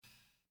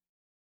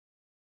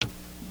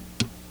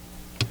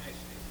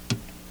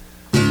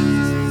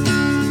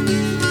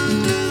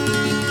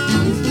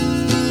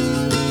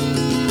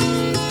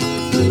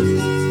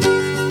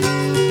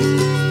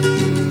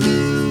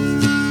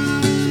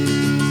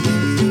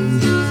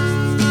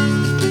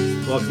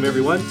Welcome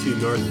everyone to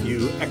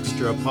Northview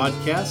Extra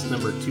Podcast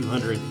number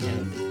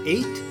 208.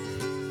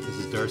 This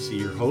is Darcy,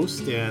 your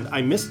host, and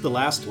I missed the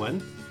last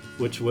one,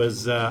 which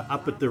was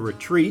up at the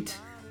retreat.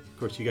 Of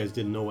course, you guys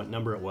didn't know what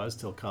number it was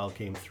till Kyle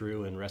came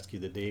through and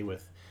rescued the day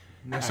with...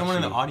 Someone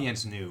in the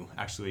audience knew,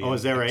 actually. Oh,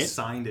 is that right?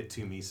 Signed it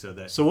to me so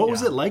that... So what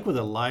was it like with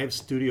a live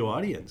studio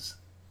audience?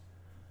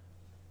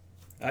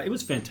 It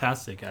was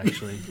fantastic,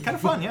 actually. Kind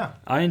of fun, yeah.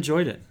 I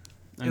enjoyed it.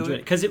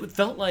 Because it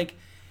felt like,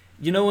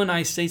 you know, when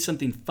I say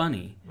something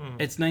funny,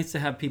 it's nice to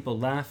have people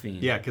laughing.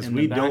 Yeah, because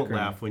we don't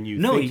laugh when you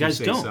say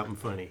something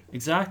funny.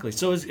 Exactly.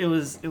 So it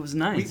was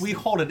nice. We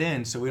hold it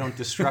in so we don't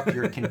disrupt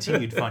your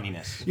continued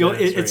funniness. You know,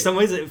 in some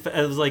ways, it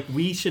was like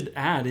we should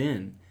add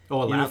in.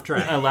 Oh, a laugh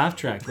track. A laugh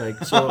track.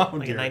 Like, so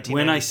like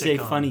when I say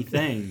funny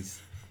things,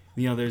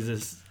 you know, there's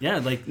this,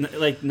 like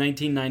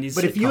 1990s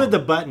But if you sitcom. had the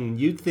button,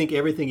 you'd think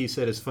everything you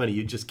said is funny.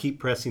 You'd just keep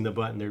pressing the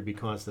button. There'd be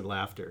constant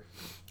laughter.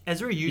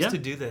 Ezra used to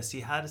do this. He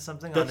had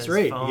something on That's his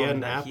right. phone. He had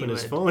an app on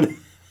his phone.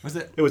 Was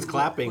it? It was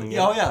clapping.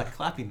 Oh, yeah,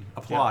 clapping.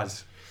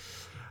 Applause.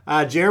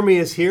 Jeremy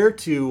is here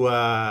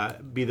to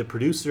be the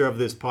producer of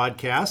this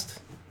podcast.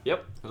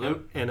 Yep.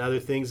 Hello. And other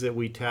things that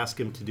we task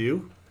him to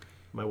do.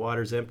 My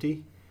water's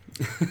empty.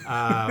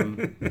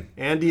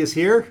 Andy is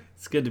here.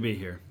 It's good to be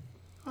here.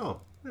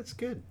 Oh, that's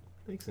good.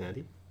 Thanks,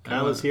 Andy.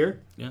 Kyle is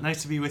here. Yeah.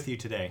 Nice to be with you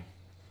today.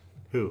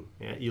 Who?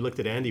 Yeah, you looked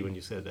at Andy when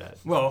you said that.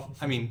 Well,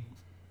 I mean,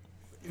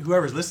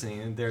 whoever's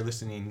listening, they're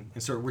listening,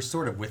 and we're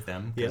sort of with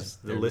them. Yes,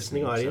 the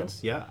listening audience.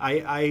 So. Yeah,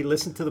 I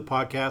listened to the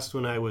podcast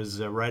when I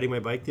was riding my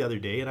bike the other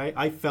day, and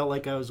I felt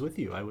like I was with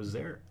you. I was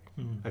there.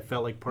 I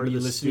felt like part of the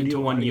listening studio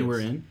to one audience. you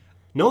were in?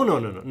 No,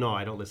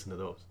 I don't listen to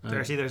those.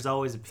 Darcy, there's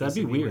always a piece That'd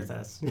be of me weird. with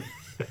us.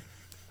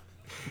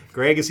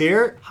 Greg is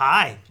here.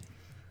 Hi.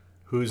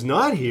 Who's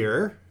not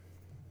here,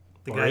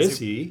 The or guys is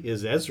he,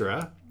 is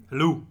Ezra.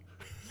 Hello.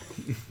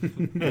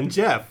 And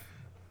Jeff.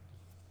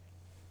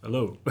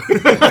 Hello.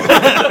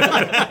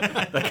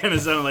 That kind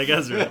of sounded like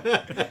Ezra.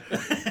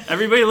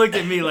 Everybody looked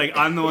at me like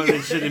I'm the one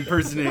that should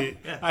impersonate.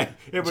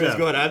 Everybody's Jeff.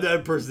 going, I'm not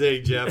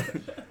impersonating Jeff.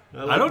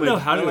 I don't know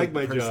how to like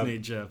my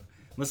impersonate job. Jeff.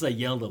 Unless I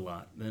yelled a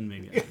lot, then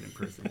maybe I can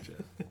impersonate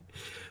Jeff.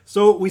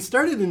 So we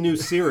started a new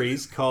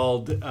series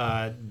called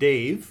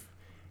Dave,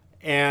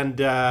 and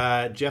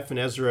Jeff and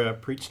Ezra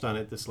preached on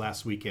it this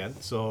last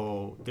weekend.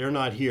 So they're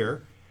not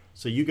here.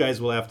 So you guys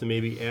will have to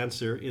maybe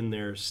answer in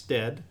their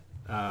stead.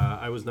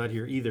 I was not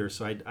here either,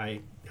 so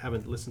I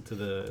haven't listened to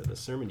the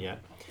sermon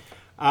yet.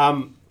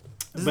 This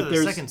is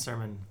the second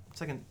sermon.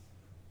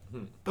 Oh,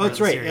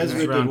 that's right. series, Ezra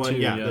right? did Round one. two,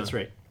 Yeah, yeah. that's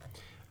right.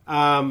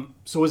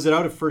 So was it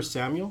out of 1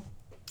 Samuel?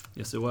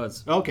 Yes, it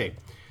was. Okay.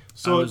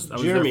 So I was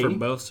Jeremy, there for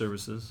both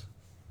services.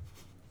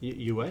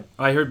 you what?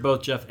 I heard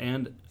both Jeff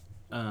and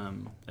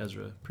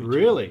Ezra preaching.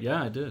 Really?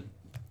 Yeah, I did.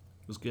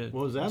 It was good.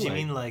 What was that Do you like?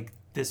 mean like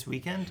this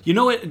weekend? You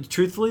know what?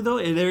 Truthfully,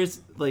 though, there's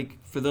like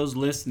for those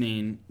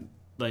listening,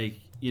 like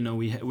you know,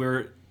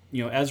 we're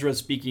Ezra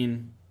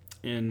speaking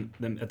at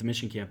the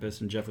mission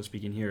campus, and Jeff was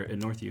speaking here at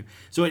Northview.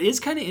 So it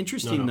is kind of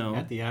interesting, though.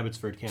 At the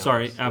Abbotsford campus.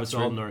 Sorry, It's all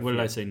Abbotsford. Northview. What did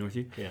I say?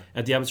 Northview. Yeah.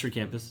 At the Abbotsford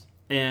campus,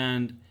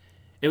 and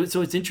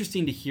so it's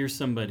interesting to hear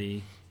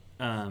somebody,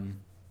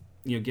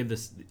 give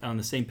this on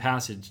the same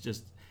passage,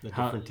 just A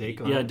different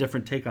take on it. Yeah, a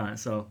different take on it.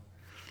 So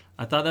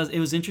I thought it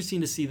was interesting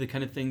to see the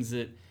kind of things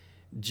that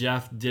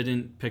Jeff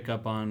didn't pick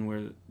up on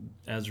where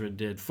Ezra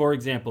did. For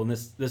example, and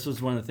this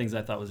was one of the things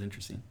I thought was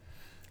interesting,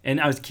 and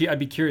I'd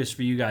be curious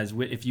for you guys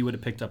if you would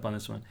have picked up on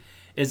this one.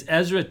 Is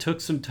Ezra took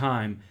some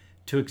time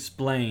to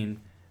explain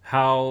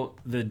how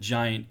the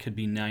giant could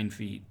be 9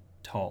 feet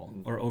tall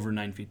or over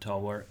 9 feet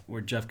tall,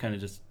 where Jeff kind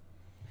of just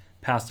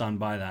passed on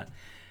by that,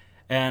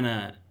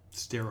 and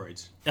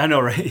Steroids. I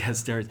know, right? Yeah,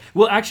 steroids.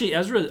 Well, actually,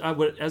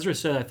 what Ezra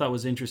said I thought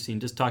was interesting,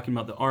 just talking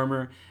about the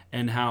armor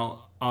and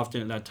how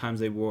often at that times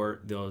they wore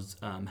those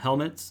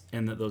helmets,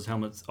 and that those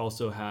helmets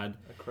also had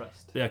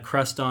a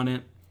crest on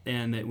it,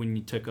 and that when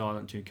you took all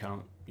into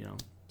account, So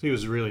he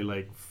was really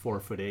like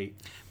 4'8".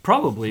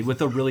 probably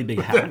with a really big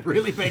hat.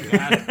 Really big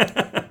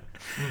hat.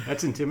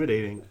 That's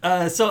intimidating.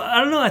 So I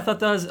don't know. I thought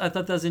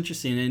that was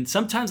interesting, and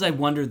sometimes I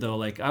wonder though.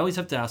 Like I always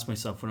have to ask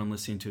myself when I'm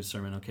listening to a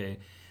sermon, okay,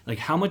 like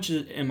how much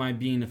am I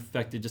being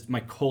affected? Just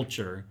my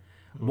culture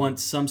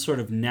wants some sort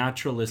of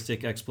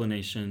naturalistic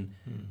explanation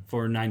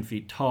for 9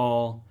 feet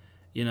tall,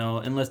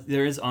 unless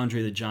there is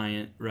Andre the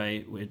Giant,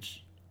 right?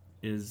 Which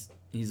he's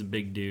a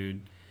big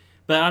dude,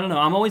 but I don't know.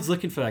 I'm always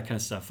looking for that kind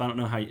of stuff. I don't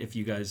know if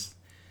you guys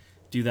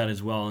do that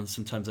as well, and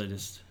sometimes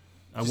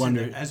I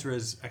wonder.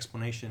 Ezra's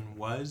explanation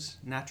was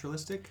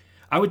naturalistic?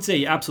 I would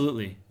say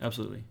absolutely.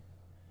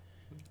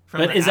 From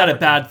But the is that a African-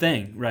 bad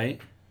thing,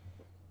 right?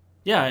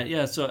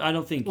 Yeah. So I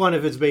don't think. One,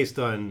 if it's based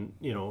on,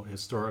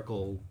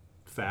 historical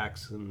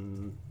facts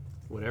and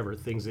whatever,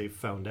 things they've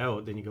found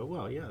out, then you go,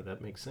 well, yeah,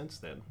 that makes sense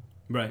then.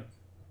 Right.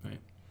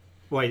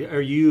 Why,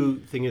 are you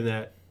thinking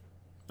that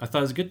I thought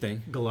it was a good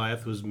thing.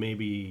 Goliath was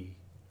maybe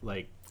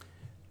like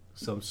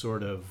some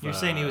sort of You're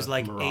saying he was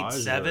like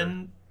mirage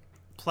 8'7"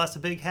 plus a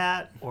big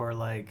hat, or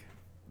like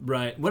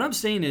Right. What I'm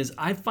saying is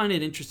I find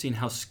it interesting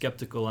how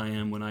skeptical I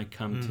am when I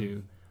come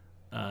to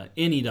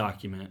any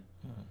document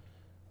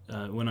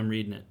when I'm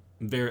reading it.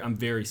 I'm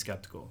very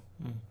skeptical.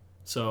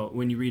 So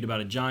when you read about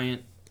a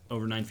giant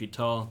over 9 feet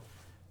tall,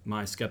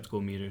 my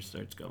skeptical meter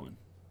starts going.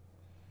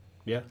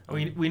 Yeah.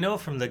 We know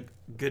from the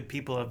good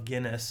people of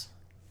Guinness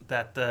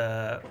that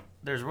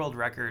there's world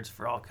records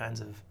for all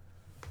kinds of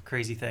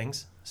crazy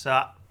things. So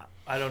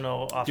I don't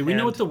know offhand. Do we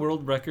know what the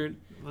world record?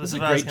 Well, This this is is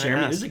what I was gonna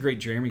Jeremy. ask. This is a great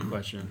Jeremy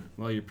question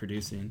while you're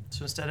producing.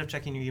 So instead of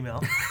checking your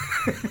email,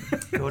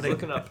 go to...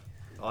 Looking up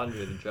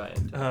Andre the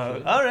Giant. all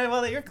actually. right,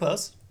 well, you're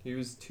close. He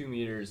was 2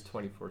 meters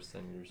 24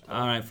 centimeters tall.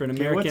 All right, for an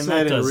Okay, American, what's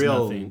that that in does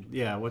real? nothing.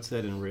 Yeah, what's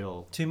that in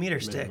real? 2 meter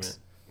sticks.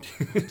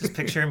 Just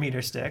picture a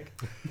meter stick.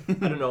 I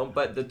don't know,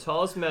 but the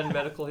tallest man in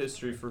medical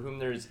history for whom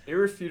there is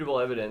irrefutable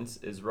evidence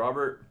is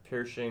Robert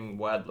Pershing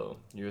Wadlow,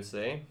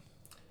 USA,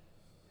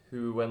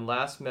 who, when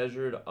last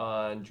measured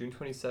on June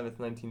 27th,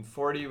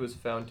 1940, was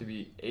found to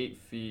be 8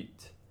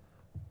 feet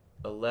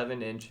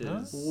 11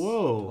 inches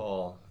Whoa.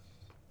 tall.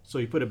 So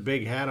you put a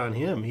big hat on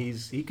him.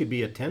 He could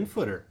be a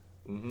 10-footer.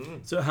 Mm-hmm.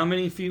 So how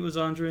many feet was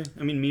Andre?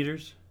 I mean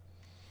meters.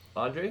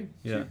 Andre,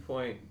 Yeah.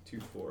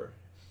 2.24.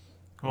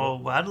 Well,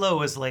 Wadlow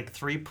was like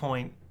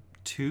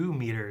 3.2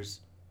 meters.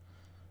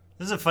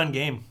 This is a fun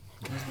game.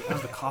 That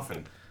was the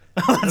coffin.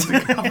 That's the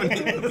coffin.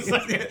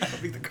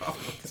 How big the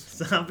coffin was.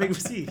 So how big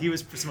was he? He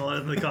was smaller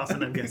than the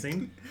coffin, I'm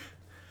guessing.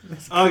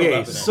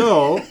 Okay,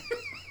 so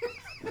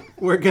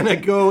we're going to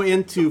go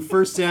into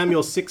 1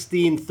 Samuel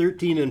 16,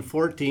 13, and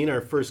 14,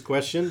 our first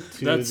question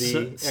to That's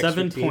the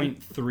extra team.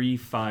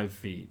 7.35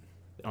 feet.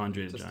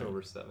 Andre the Just Giant.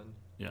 over 7.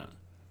 Yeah.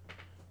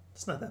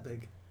 It's not that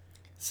big.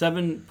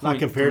 7. Not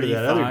compared to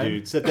that other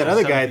dude. Except that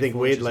other guy, I think,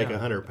 74 weighed inches, like yeah.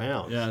 100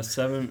 pounds. Yeah,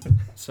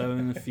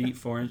 7 feet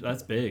 4 inches.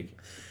 That's big.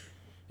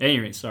 At any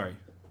rate, sorry.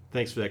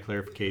 Thanks for that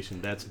clarification.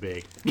 That's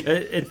big.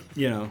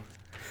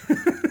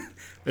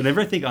 Whenever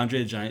I think Andre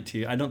the Giant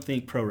too, I don't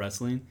think pro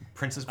wrestling.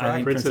 Princess I Bride.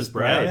 think Princess Princess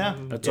Bride. Bride. Yeah.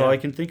 That's Yeah. all I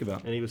can think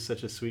about. And he was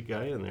such a sweet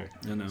guy in there.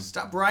 I know.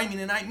 Stop rhyming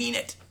and I mean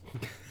it.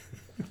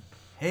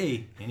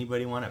 Hey,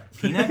 anybody want a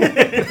peanut?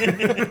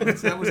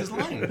 That was his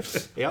line.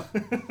 Yep.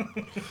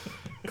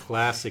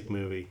 Classic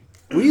movie.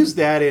 We used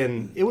that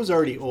it was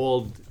already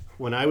old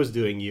when I was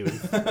doing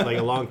youth, like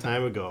a long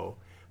time ago.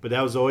 But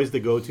that was always the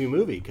go-to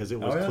movie because it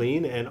was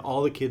clean and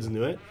all the kids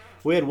knew it.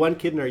 We had one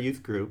kid in our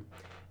youth group,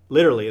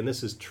 literally, and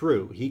this is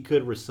true, he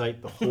could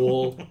recite the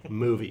whole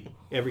movie.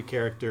 Every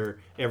character,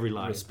 every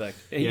line. Respect.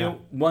 And Yeah. you know,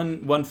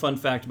 one fun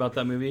fact about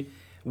that movie,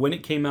 when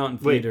it came out in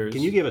Wait, theaters.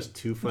 can you give us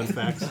 2 fun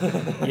facts?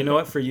 You know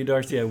what? For you,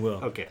 Darcy, I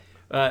will. Okay.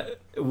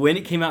 When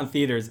it came out in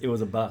theaters, it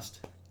was a bust.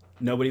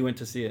 Nobody went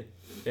to see it,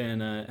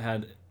 and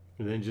had.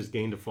 And then just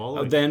gained a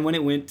following. Then when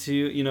it went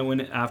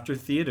to after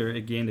theater,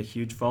 it gained a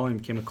huge following,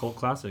 became a cult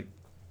classic.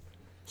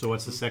 So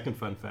what's the second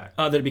fun fact?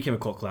 That it became a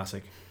cult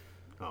classic.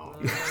 Oh,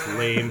 that's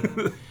lame.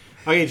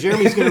 Okay,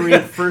 Jeremy's going to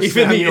read First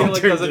Even the Samuel.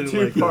 Like as a Turns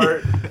into like-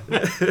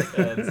 2-part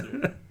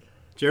answer.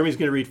 Jeremy's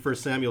going to read 1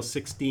 Samuel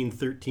 16,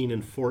 13,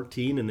 and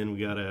 14, and then we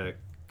got a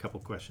couple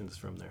questions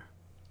from there.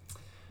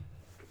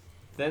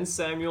 Then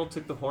Samuel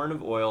took the horn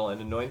of oil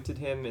and anointed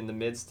him in the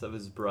midst of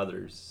his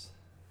brothers.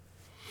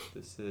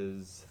 This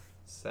is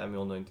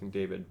Samuel anointing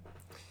David.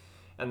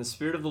 And the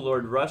Spirit of the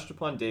Lord rushed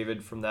upon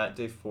David from that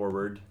day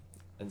forward,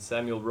 and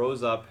Samuel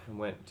rose up and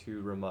went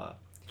to Ramah.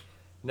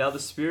 Now the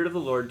Spirit of the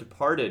Lord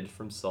departed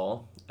from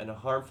Saul, and a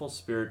harmful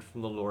spirit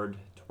from the Lord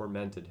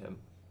tormented him.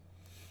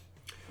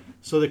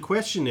 So the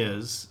question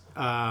is,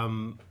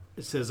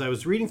 it says, I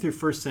was reading through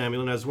 1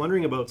 Samuel, and I was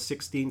wondering about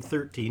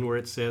 16:13, where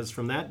it says,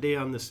 from that day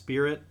on the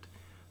Spirit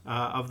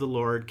of the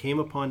Lord came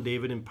upon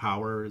David in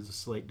power. Is a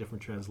slight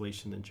different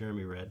translation than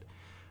Jeremy read.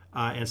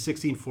 And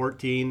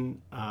 16:14,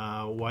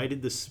 why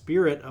did the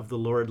Spirit of the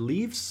Lord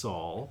leave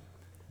Saul,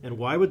 and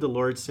why would the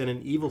Lord send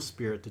an evil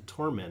spirit to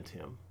torment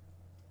him?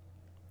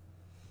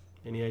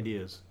 Any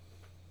ideas?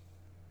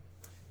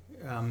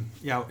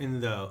 In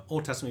the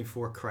Old Testament,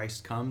 before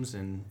Christ comes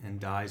and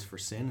dies for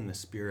sin and the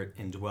Spirit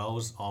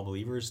indwells all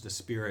believers, the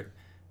Spirit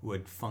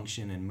would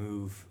function and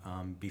move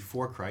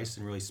before Christ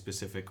in really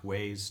specific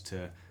ways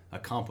to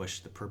accomplish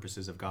the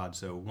purposes of God.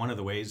 So one of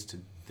the ways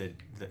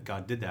that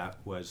God did that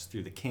was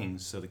through the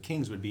kings. So the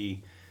kings would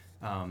be,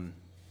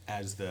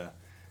 as the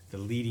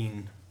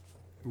leading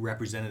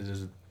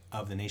representatives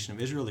of the nation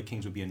of Israel, the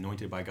kings would be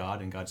anointed by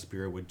God, and God's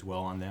Spirit would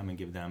dwell on them and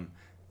give them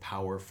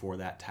power for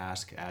that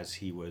task as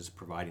he was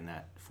providing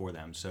that for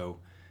them. So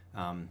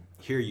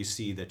here you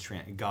see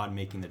God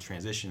making the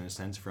transition in a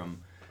sense from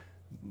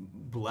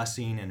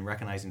blessing and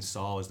recognizing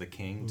Saul as the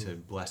king to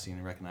blessing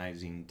and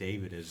recognizing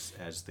David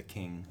as the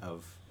king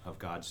of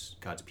God's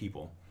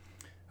people.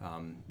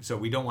 So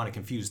we don't want to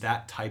confuse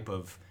that type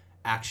of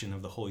action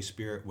of the Holy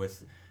Spirit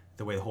with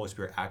the way the Holy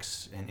Spirit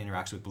acts and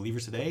interacts with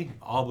believers today.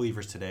 All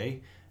believers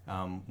today,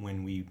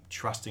 when we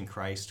trust in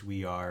Christ,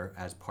 we are,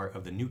 as part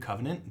of the new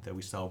covenant that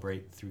we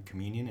celebrate through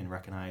communion and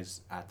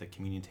recognize at the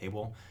communion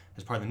table,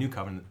 as part of the new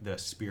covenant, the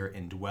Spirit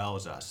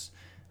indwells us.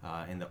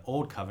 In the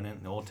Old Covenant,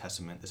 in the Old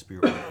Testament, the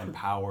Spirit will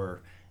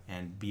empower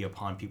and be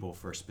upon people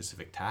for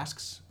specific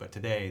tasks. But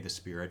today, the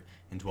Spirit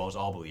indwells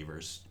all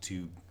believers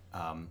to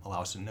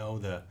allow us to know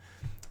the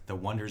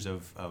wonders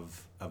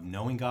of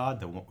knowing God,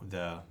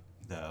 the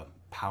the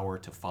power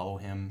to follow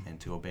him and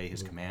to obey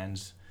his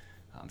commands.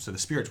 So the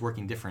Spirit's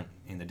working different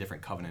in the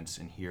different covenants,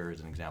 and here is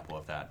an example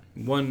of that.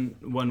 One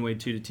way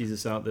too to tease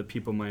this out that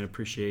people might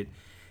appreciate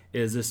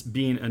is this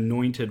being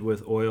anointed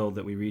with oil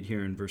that we read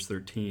here in verse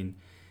 13.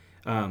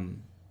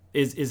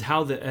 Is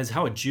how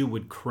a Jew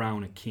would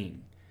crown a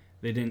king.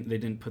 They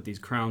didn't put these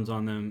crowns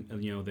on them.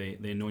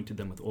 They anointed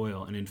them with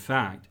oil, and in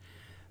fact,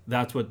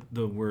 that's what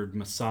the word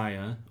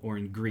Messiah, or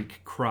in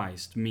Greek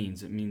Christ,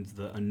 means. It means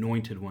the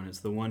anointed one. It's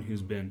the one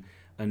who's been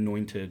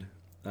anointed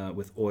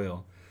with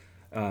oil.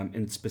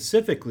 And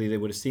specifically, they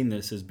would have seen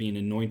this as being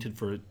anointed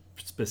for a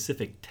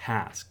specific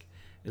task,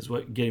 is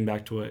what, getting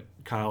back to what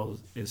Kyle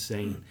is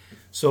saying,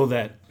 so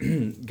that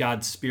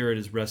God's Spirit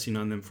is resting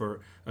on them for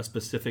a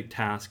specific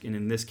task, and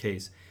in this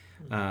case,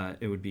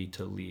 it would be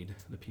to lead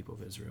the people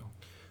of Israel.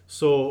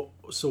 So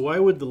why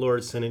would the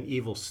Lord send an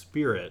evil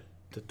spirit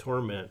to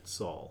torment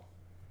Saul?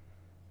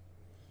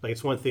 Like,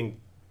 it's one thing,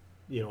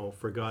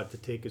 for God to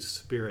take his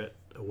spirit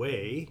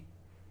away.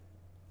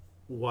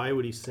 Why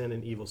would he send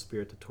an evil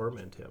spirit to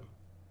torment him?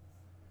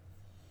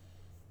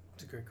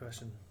 It's a great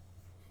question.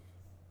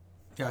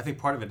 Yeah, I think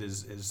part of it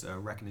is a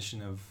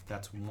recognition of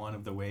that's one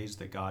of the ways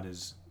that God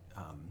is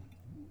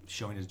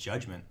showing his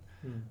judgment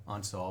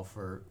on Saul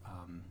for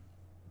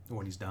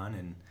what he's done,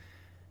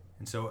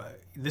 and so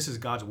this is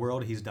God's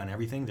world. He's done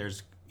everything.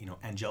 There's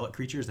angelic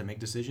creatures that make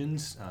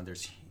decisions.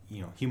 There's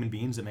human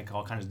beings that make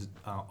all kinds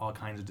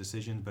of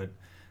decisions. But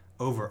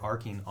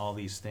overarching all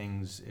these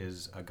things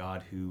is a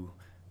God who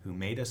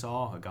made us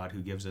all, a God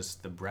who gives us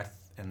the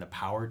breath and the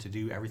power to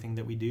do everything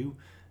that we do.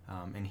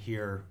 And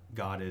here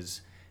God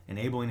is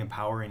enabling,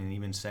 empowering, and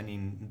even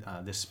sending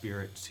this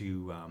Spirit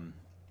to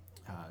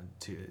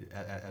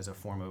as a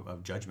form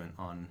of judgment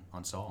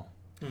on Saul.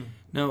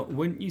 Now,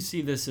 wouldn't you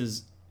see this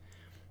as,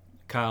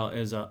 Kyle,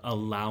 as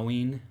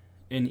allowing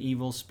an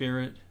evil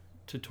spirit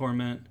to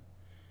torment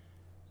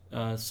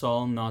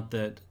Saul? Not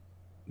that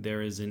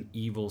there is an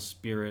evil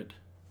spirit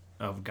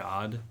of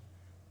God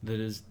that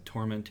is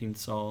tormenting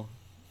Saul.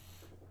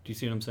 Do you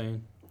see what I'm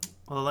saying?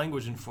 Well, the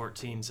language in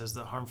 14 says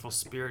the harmful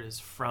spirit is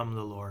from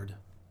the Lord.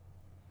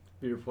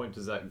 Your point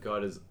is that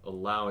God is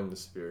allowing the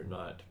Spirit,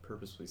 not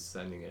purposely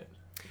sending it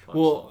upon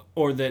Well, Saul.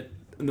 or that,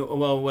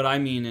 what I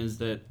mean is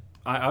that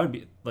I would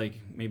be like,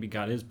 maybe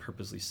God is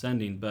purposely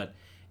sending, but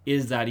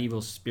is that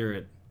evil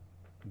spirit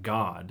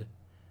God?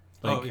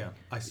 Like, Oh, yeah.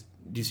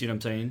 Do you see what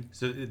I'm saying?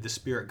 So the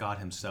Spirit God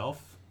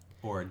himself,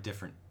 or a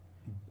different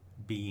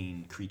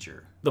being,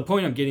 creature? The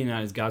point I'm getting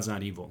at is God's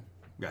not evil,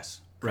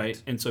 Yes. right?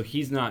 Correct. And so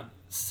he's not,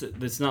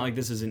 it's not like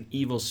this is an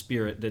evil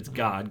spirit that's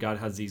God. God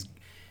has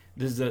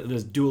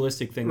this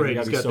dualistic thing that Right, we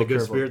got he's to be got so the good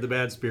careful. spirit, the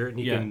bad spirit, and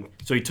he can...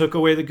 So he took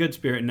away the good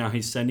spirit, and now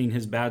he's sending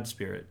his bad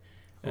spirit.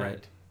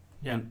 Right.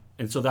 Yeah.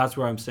 And so that's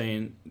where I'm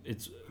saying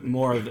it's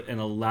more of an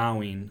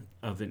allowing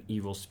of an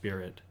evil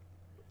spirit.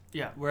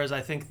 Yeah, whereas I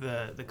think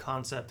the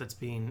concept that's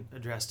being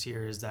addressed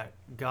here is that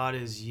God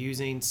is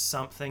using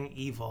something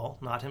evil,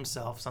 not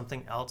himself,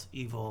 something else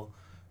evil,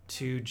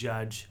 to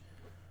judge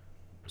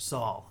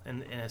Saul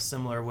in a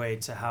similar way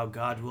to how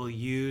God will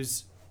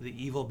use the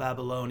evil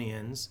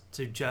Babylonians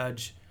to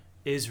judge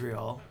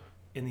Israel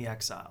in the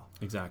exile.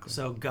 Exactly.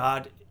 So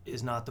God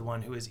is not the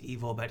one who is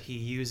evil, but he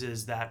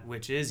uses that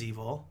which is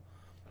evil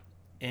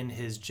in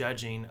his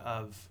judging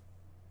of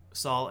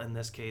Saul in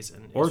this case,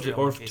 and Or Israel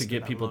to, in or the case to of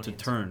get the people to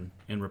Babylonians. turn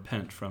and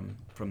repent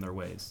from their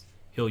ways.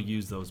 He'll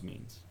use those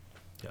means.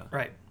 Yeah.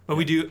 Right. But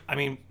we do, I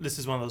mean, this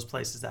is one of those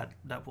places that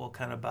will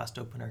kind of bust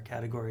open our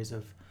categories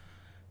of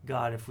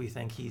God if we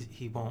think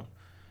he won't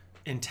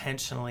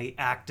intentionally,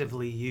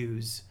 actively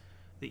use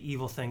the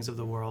evil things of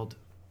the world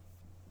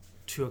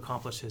to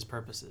accomplish his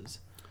purposes.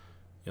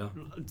 Yeah.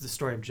 The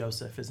story of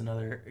Joseph is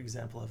another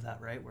example of that,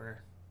 right?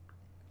 Where,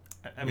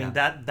 I mean,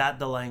 Yeah. that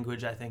the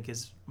language, I think,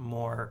 is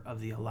more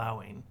of the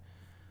allowing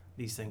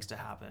these things to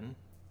happen.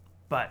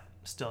 But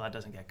still, that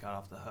doesn't get God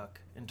off the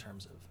hook in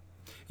terms of...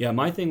 Yeah,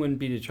 my thing wouldn't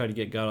be to try to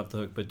get God off the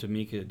hook, but to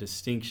make a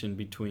distinction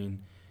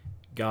between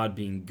God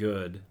being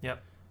good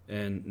Yep.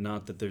 and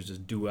not that there's this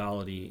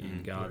duality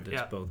in God that's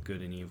Yeah. both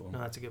good and evil. No,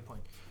 that's a good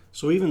point.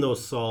 So even though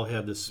Saul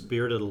had the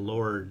Spirit of the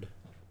Lord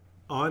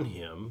on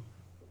him,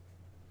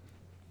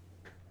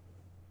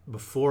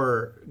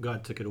 before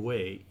God took it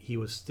away, he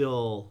was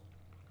still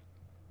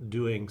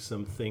doing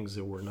some things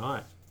that were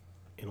not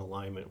in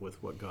alignment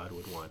with what God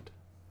would want.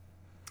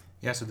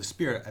 Yeah, so the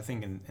Spirit, I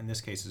think, in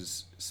this case,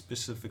 is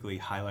specifically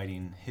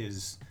highlighting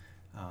his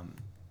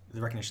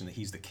the recognition that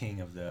he's the king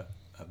of the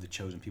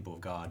chosen people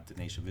of God, the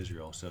nation of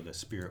Israel. So the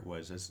Spirit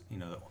was, as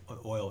the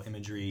oil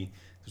imagery,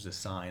 there's a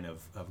sign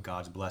of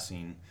God's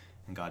blessing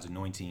and God's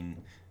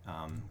anointing,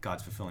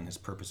 God's fulfilling his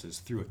purposes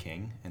through a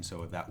king. And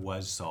so that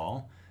was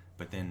Saul,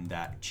 but then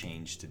that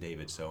changed to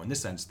David. So in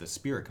this sense, the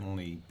Spirit can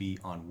only be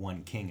on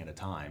one king at a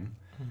time,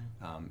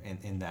 and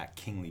in that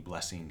kingly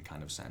blessing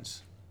kind of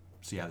sense.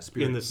 So yeah, the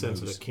Spirit In the sense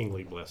moves, of a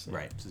kingly blessing.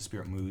 right. So the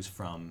Spirit moves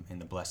from in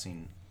the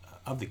blessing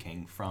of the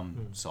king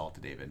from Saul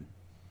to David.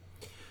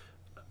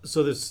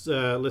 So this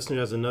listener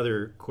has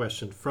another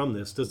question from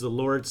this. Does the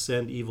Lord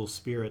send evil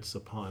spirits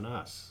upon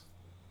us?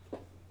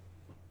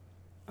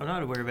 I'm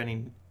not aware of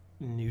any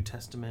New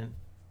Testament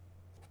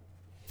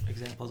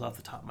examples off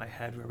the top of my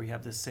head where we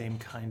have the same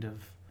kind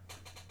of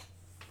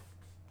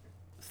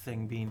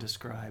thing being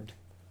described.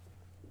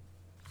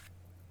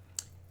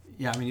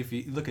 Yeah, I mean, if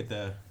you look at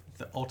the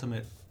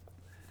ultimate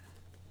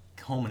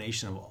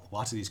culmination of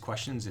lots of these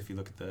questions, if you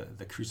look at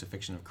the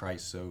crucifixion of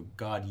Christ, so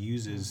God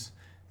uses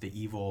the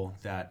evil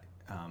that,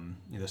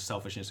 the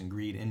selfishness and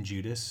greed in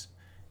Judas.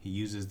 He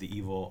uses the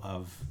evil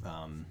of,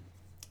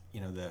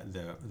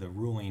 the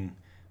ruling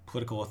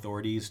political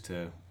authorities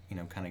to,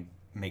 kind of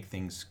make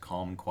things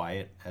calm and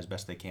quiet as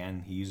best they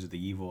can. He uses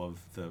the evil of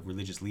the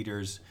religious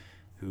leaders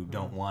who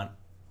don't want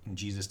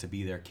Jesus to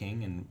be their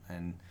king,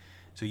 and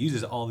so he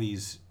uses all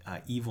these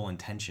evil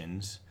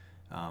intentions.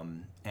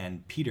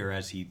 And Peter,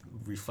 as he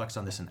reflects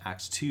on this in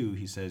Acts 2,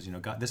 he says,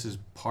 God, this is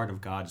part of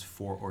God's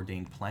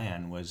foreordained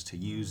plan, was to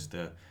use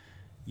the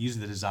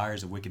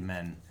desires of wicked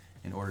men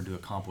in order to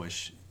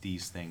accomplish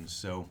these things.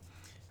 So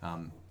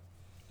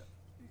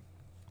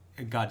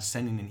God's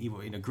sending an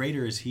evil.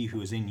 Greater is He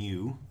who is in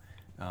you.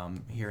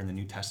 Here in the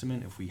New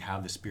Testament, if we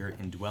have the Spirit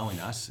indwelling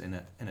us in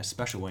a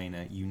special way, in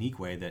a unique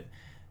way,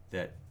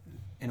 that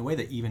in a way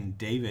that even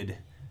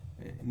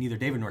neither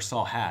David nor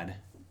Saul had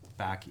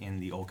back in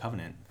the Old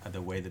Covenant,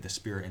 the way that the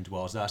Spirit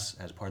indwells us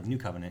as part of the New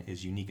Covenant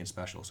is unique and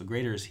special. So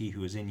greater is He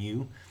who is in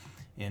you,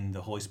 in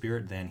the Holy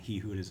Spirit, than he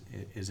who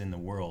is in the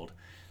world.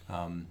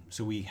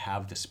 So we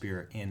have the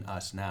Spirit in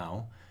us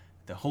now,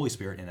 the Holy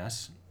Spirit in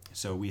us.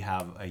 So we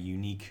have a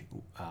unique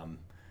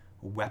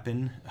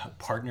weapon,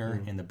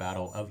 partner in the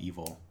battle of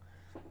evil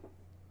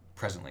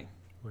presently.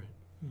 Right.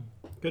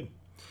 Good.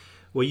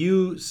 Well,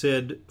 you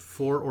said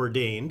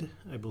foreordained,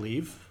 I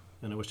believe,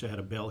 and I wish I had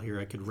a bell here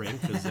I could ring,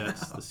 because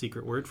that's the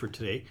secret word for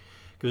today.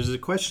 Because there's a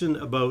question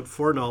about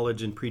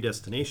foreknowledge and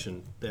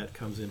predestination that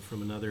comes in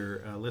from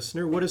another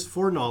listener. What is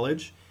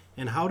foreknowledge,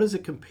 and how does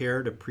it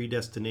compare to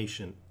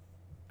predestination?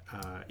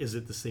 Is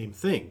it the same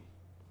thing?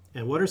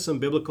 And what are some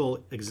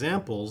biblical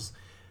examples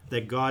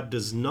that God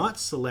does not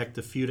select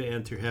a few to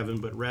enter heaven,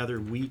 but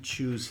rather we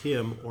choose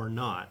Him or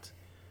not?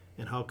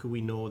 And how can we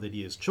know that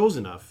He has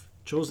chosen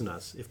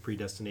us if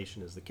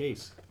predestination is the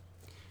case?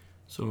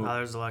 So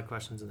There's a lot of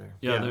questions in there.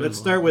 Yeah, let's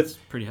start with... It's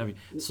pretty heavy.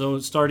 So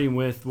starting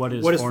with what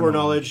is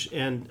foreknowledge,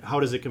 and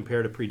how does it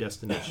compare to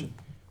predestination?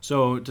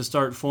 So to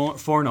start,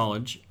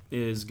 foreknowledge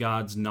is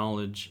God's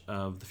knowledge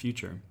of the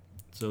future,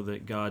 so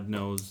that God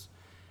knows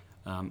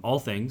all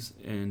things,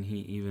 and He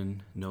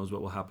even knows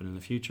what will happen in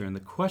the future. And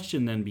the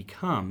question then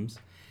becomes,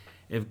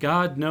 if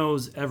God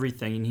knows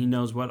everything and He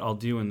knows what I'll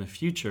do in the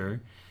future,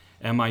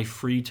 am I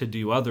free to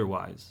do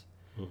otherwise?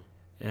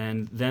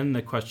 And then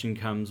the question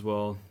comes,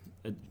 well,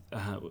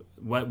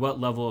 what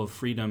level of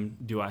freedom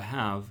do I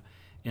have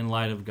in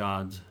light of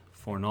God's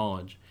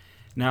foreknowledge?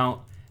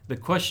 Now, the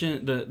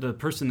question, the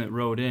person that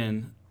wrote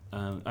in,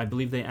 I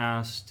believe they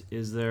asked,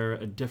 is there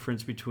a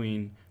difference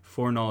between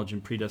foreknowledge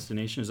and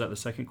predestination? Is that the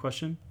second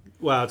question?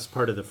 Well, it's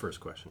part of the first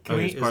question.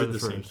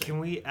 Can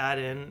we add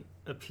in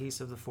a piece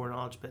of the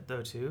foreknowledge bit,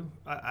 though, too?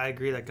 I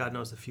agree that God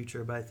knows the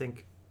future, but I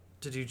think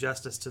to do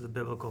justice to the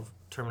biblical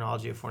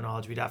terminology of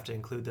foreknowledge, we'd have to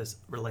include this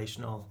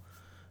relational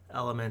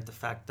element, the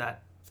fact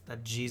that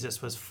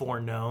Jesus was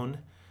foreknown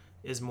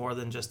is more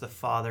than just the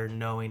Father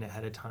knowing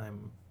ahead of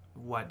time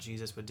what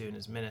Jesus would do in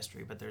His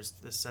ministry, but there's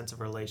this sense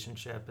of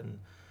relationship, and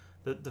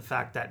the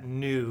fact that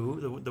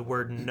the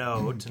word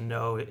know, to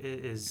know,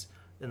 is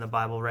in the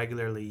Bible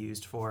regularly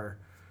used for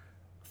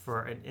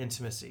an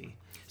intimacy.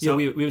 So,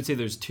 yeah, we would say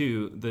there's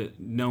two, the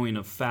knowing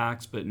of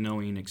facts, but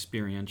knowing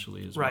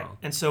experientially as well. Right,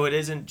 and so it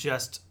isn't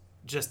just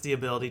the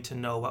ability to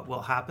know what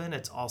will happen,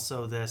 it's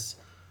also this...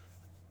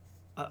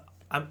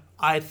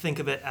 I think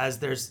of it as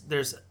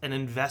there's an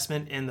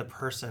investment in the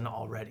person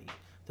already.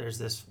 There's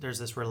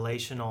this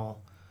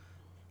relational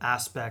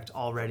aspect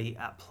already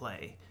at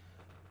play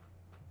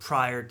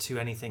prior to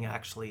anything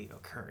actually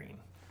occurring.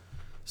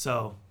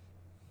 So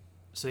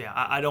yeah,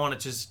 I don't want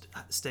to just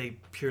stay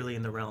purely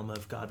in the realm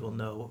of God will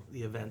know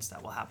the events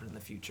that will happen in the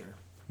future.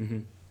 Mm-hmm.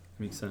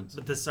 Makes sense.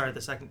 But the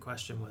second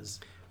question was...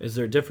 Is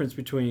there a difference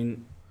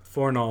between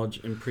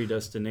foreknowledge and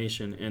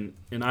predestination?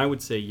 And I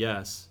would say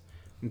yes.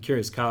 I'm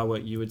curious, Kyle,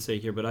 what you would say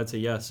here, but I'd say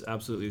yes,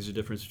 absolutely. There's a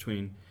difference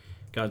between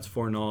God's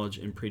foreknowledge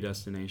and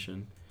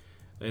predestination.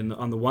 And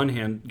on the one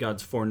hand,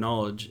 God's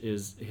foreknowledge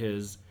is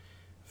His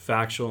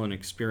factual and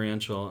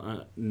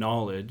experiential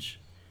knowledge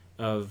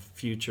of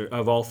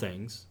all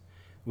things,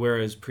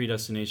 whereas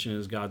predestination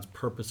is God's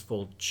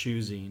purposeful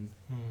choosing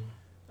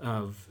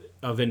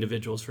of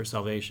individuals for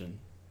salvation.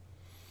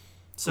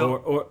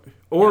 So,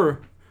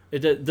 or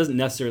it doesn't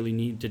necessarily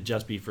need to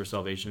just be for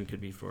salvation; it could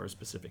be for a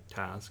specific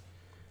task.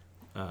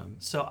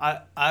 So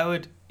I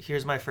would,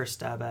 here's my first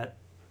stab at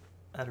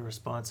a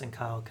response, and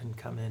Kyle can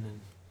come in and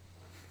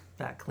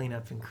back clean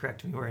up and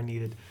correct me where I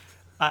needed.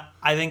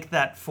 I think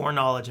that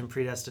foreknowledge and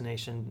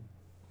predestination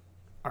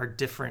are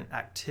different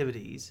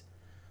activities,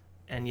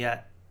 and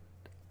yet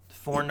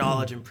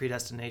foreknowledge and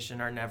predestination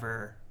are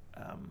never,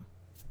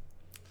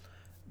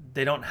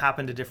 they don't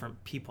happen to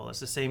different people.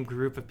 It's the same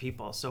group of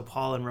people. So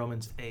Paul in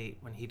Romans 8,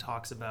 when he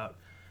talks about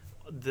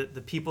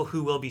the people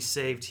who will be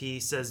saved, he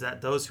says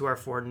that those who are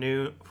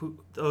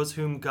those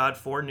whom God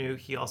foreknew,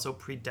 he also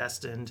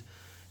predestined.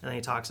 And then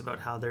he talks about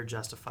how they're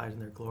justified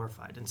and they're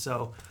glorified. And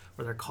so,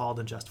 or they're called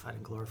and justified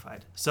and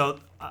glorified. So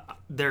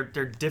they're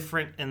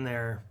different in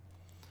their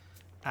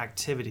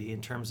activity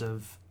in terms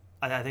of,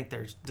 I think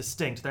they're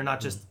distinct. They're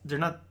not they're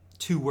not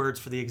two words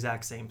for the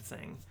exact same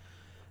thing.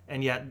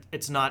 And yet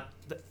it's not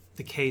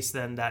the case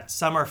then that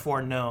some are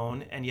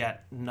foreknown and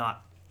yet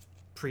not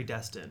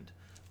predestined.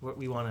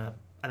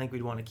 I think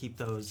we'd want to keep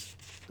those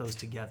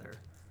together.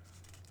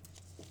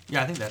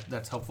 Yeah, I think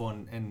that's helpful.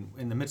 And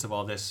in the midst of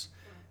all this,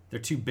 there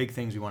are two big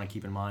things we want to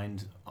keep in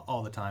mind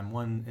all the time.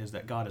 One is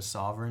that God is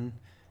sovereign,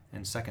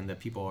 and second, that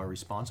people are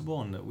responsible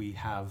and that we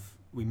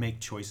make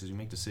choices, we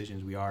make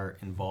decisions, we are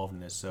involved in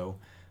this. So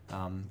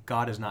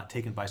God is not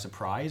taken by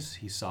surprise.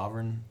 He's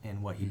sovereign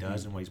in what he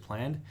does and what he's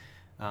planned.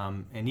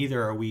 And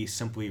neither are we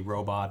simply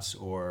robots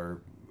or,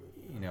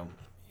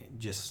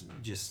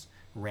 just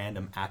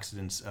random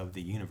accidents of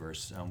the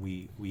universe.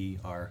 We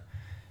are,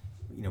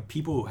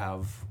 people who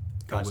have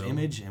God's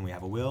image, and we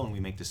have a will, and we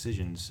make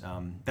decisions.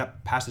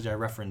 That passage I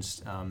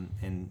referenced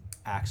in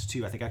Acts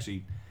 2, I think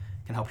actually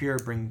can help here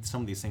bring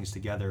some of these things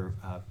together.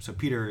 So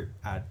Peter,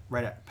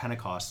 right at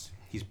Pentecost,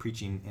 he's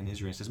preaching in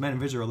Israel. He says, "Men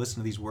of Israel, listen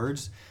to these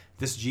words.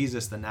 This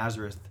Jesus, the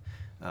Nazarene,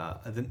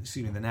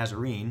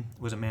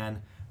 was a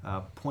man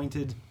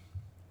pointed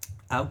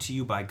out to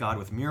you by God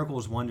with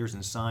miracles, wonders,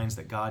 and signs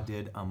that God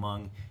did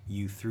among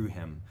you through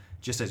him,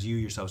 just as you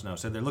yourselves know."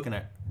 So they're looking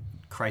at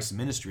Christ's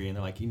ministry, and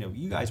they're like,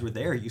 you guys were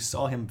there. You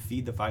saw him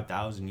feed the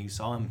 5,000. You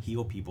saw him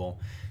heal people.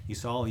 You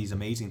saw all these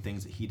amazing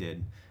things that he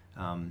did.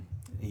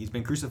 He's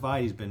been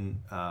crucified. He's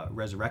been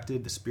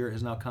resurrected. The Spirit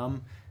has now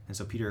come. And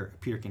so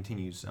Peter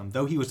continues.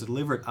 Though he was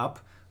delivered up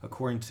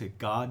according to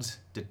God's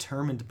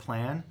determined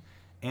plan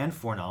and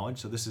foreknowledge,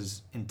 so this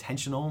is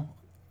intentional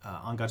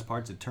on God's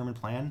part, it's a determined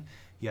plan.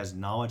 He has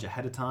knowledge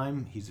ahead of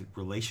time. He's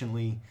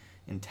relationally,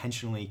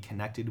 intentionally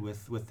connected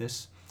with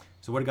this.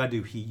 So what did God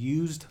do? He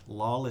used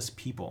lawless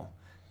people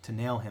to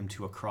nail him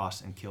to a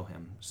cross and kill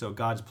him. So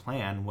God's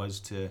plan was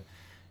to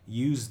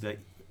use the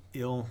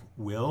ill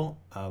will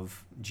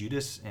of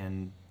Judas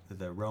and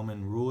the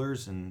Roman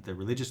rulers and the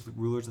religious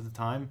rulers at the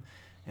time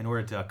in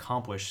order to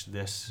accomplish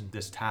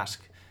this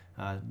task.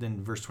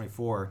 Then verse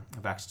 24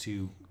 of Acts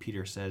 2,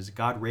 Peter says,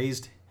 God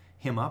raised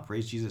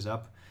Jesus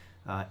up,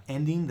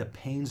 ending the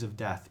pains of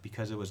death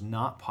because it was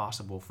not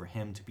possible for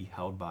him to be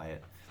held by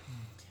it.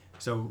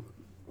 So,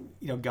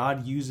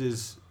 God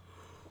uses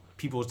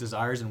people's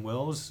desires and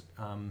wills,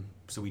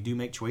 so we do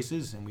make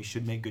choices, and we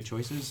should make good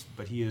choices,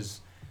 but he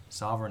is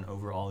sovereign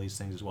over all these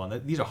things as well.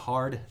 And these are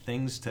hard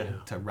things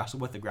to wrestle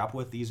with, to grapple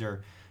with. These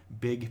are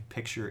big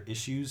picture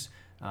issues.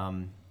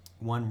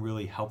 One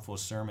really helpful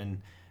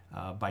sermon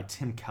by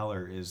Tim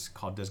Keller is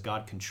called "Does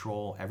God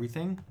Control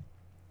Everything?"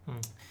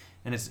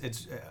 And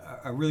it's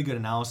a really good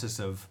analysis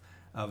of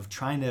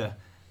trying to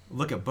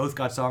look at both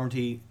God's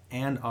sovereignty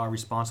and our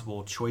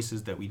responsible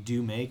choices that we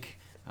do make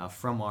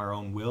from our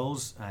own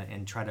wills,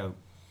 and try to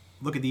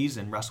look at these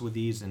and wrestle with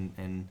these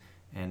and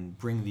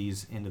bring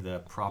these into the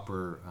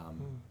proper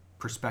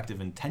perspective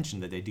and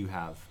tension that they do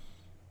have.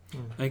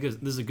 I think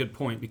this is a good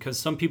point, because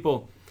some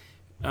people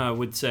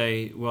would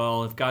say,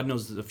 well, if God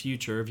knows the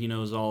future, if he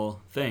knows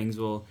all things,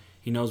 well,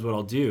 he knows what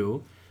I'll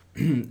do,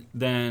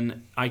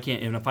 then I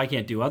can't, and if I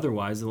can't do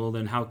otherwise, well,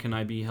 then how can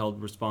I be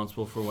held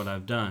responsible for what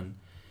I've done?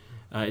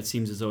 It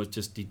seems as though it's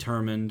just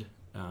determined.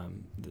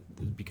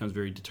 It becomes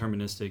very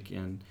deterministic,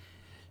 and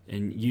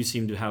you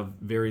seem to have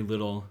very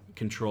little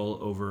control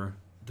over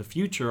the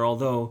future,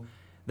 although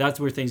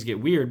that's where things get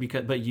weird,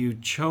 but you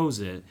chose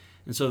it.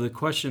 And so the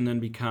question then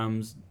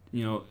becomes,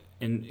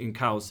 and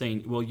Kyle was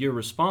saying, well, you're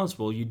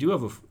responsible, you do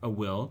have a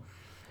will,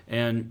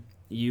 and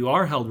you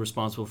are held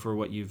responsible for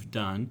what you've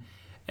done.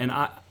 And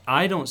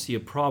I don't see a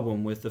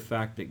problem with the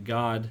fact that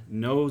God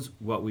knows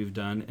what we've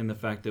done and the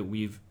fact that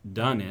we've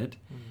done it,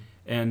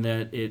 and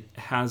that it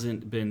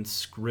hasn't been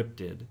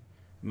scripted.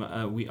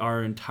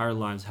 Our entire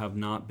lives have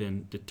not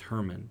been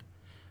determined,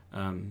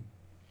 aren't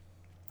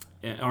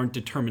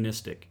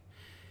deterministic.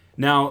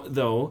 Now,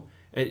 though,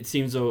 it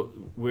seems though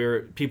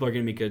where people are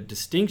going to make a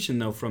distinction,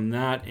 though, from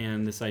that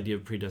and this idea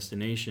of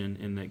predestination,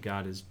 in that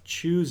God is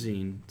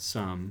choosing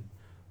some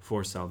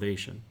for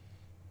salvation.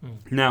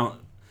 Now,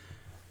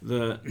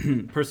 the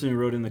person who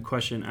wrote in the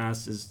question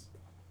asks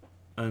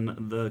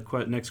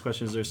next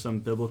question, is there some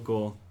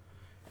biblical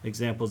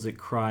examples that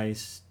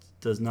Christ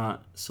does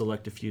not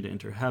select a few to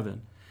enter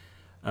heaven,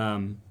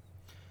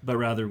 but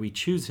rather we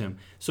choose him?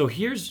 So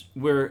here's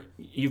where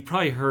you've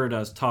probably heard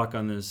us talk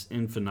on this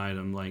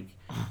infinitum, like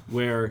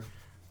where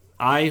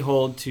I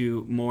hold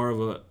to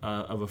more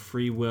of a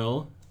free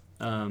will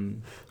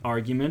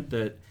argument,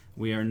 that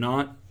we are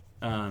not,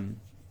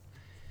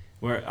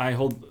 where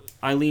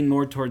I lean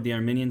more toward the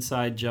Arminian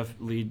side. Jeff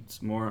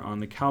leads more on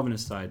the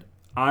Calvinist side.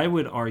 I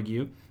would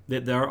argue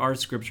that there are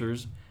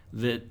scriptures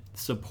that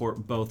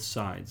support both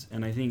sides,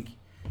 and I think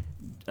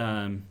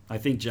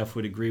Jeff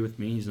would agree with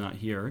me. He's not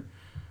here,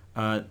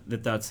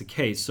 that's the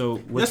case.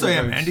 So Yes, I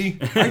am, Andy.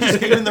 I just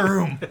came in the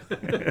room.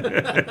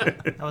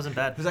 That wasn't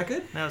bad. Was that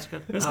good? That was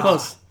good. It's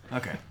close.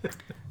 Okay.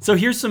 So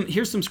here's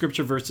some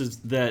scripture verses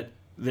that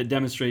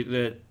demonstrate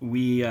that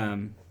we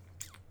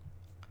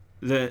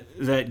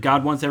that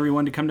God wants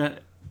everyone to come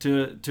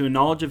to a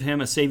knowledge of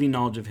Him, a saving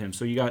knowledge of Him.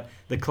 So you got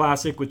the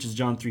classic, which is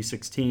John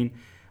 3:16.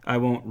 I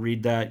won't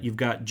read that. You've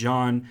got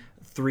John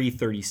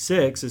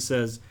 3:36. It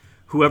says,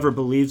 "Whoever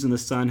believes in the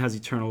Son has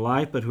eternal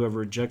life, but whoever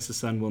rejects the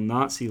Son will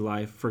not see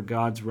life, for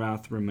God's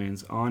wrath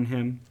remains on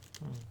him."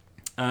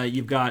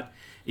 You've got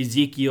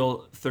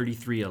Ezekiel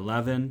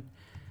 33:11.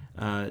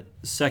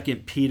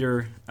 2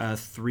 Peter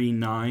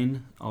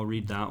 3:9. I'll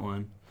read that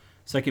one.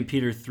 2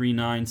 Peter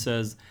 3:9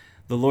 says,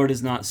 "The Lord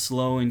is not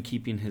slow in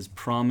keeping His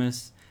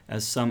promise,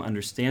 as some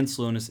understand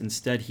slowness.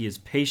 Instead, He is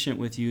patient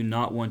with you,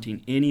 not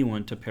wanting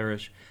anyone to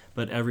perish,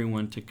 but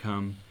everyone to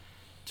come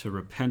to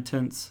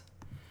repentance."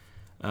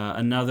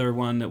 Another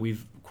one that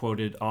we've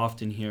quoted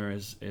often here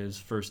is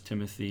 1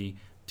 Timothy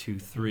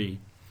 2:3.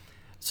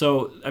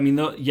 So, I mean,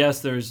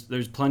 yes,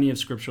 there's plenty of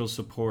scriptural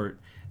support.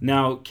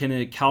 Now, can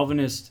a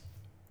Calvinist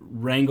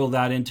wrangle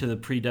that into the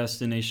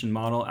predestination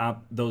model?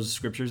 Those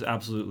scriptures?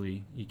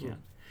 Absolutely, you can.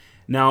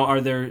 Now, are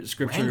there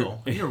scripture...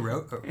 Wrangle?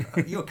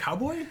 Are you a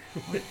cowboy?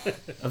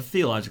 A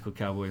theological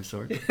cowboy of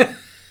sorts.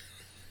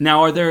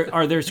 Now, are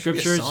there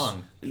scriptures?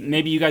 Song.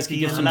 Maybe you guys could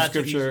give some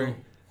scripture.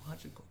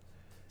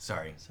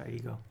 Sorry. Sorry, you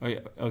go. Oh, yeah,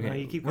 okay. No,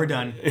 you keep We're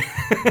going.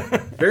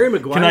 done. Barry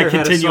Maguire Can I had a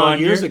continue song on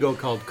years here? ago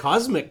called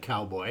Cosmic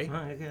Cowboy. Oh,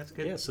 okay, that's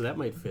good. Yeah, so that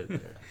might fit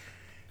there.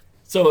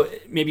 So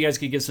maybe you guys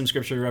could give some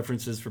scripture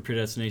references for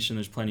predestination.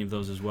 There's plenty of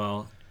those as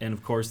well. And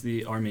of course,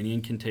 the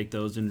Arminian can take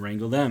those and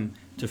wrangle them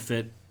to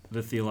fit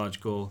the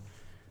theological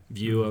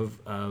view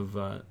of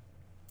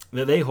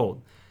that they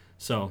hold.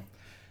 So,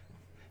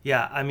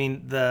 Yeah, I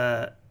mean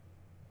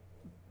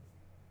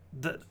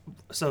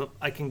so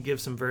I can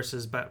give some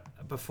verses, but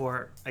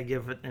before I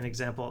give an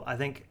example, I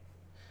think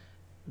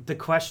the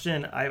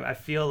question, I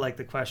feel like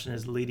the question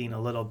is leading a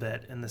little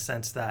bit in the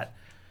sense that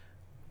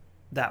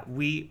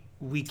we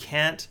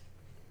can't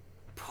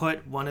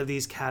put one of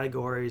these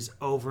categories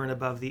over and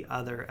above the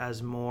other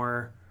as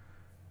more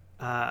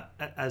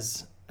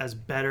as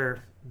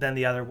better than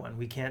the other one.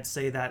 We can't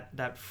say that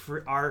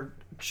our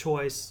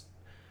choice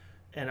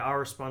and our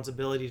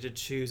responsibility to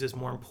choose is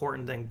more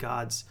important than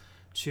God's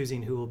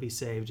choosing who will be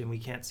saved, and we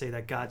can't say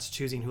that God's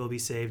choosing who will be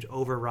saved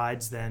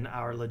overrides then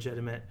our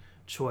legitimate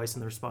choice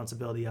and the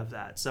responsibility of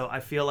that. So I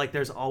feel like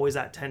there's always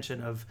that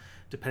tension of,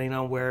 depending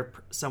on where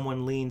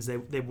someone leans,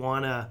 they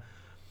want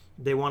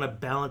to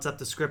balance up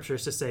the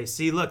scriptures to say,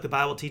 see, look, the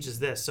Bible teaches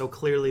this, so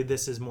clearly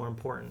this is more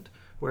important.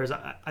 Whereas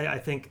I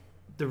think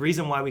the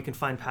reason why we can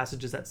find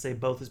passages that say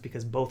both is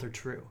because both are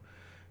true.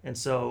 And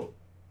so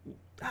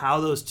how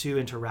those two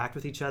interact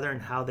with each other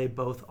and how they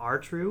both are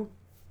true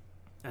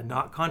and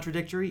not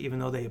contradictory, even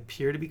though they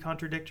appear to be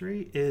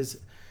contradictory, is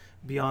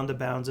beyond the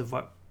bounds of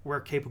what we're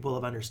capable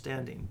of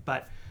understanding.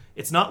 But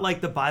it's not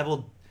like the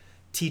Bible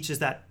teaches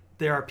that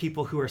there are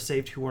people who are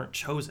saved who weren't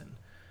chosen.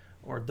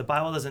 Or the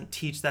Bible doesn't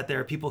teach that there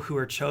are people who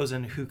are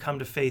chosen who come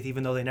to faith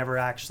even though they never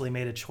actually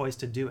made a choice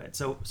to do it.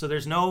 So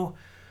there's no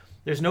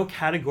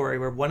category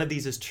where one of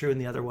these is true and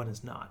the other one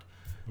is not.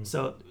 Mm-hmm.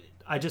 So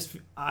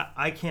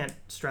I can't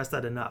stress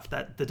that enough,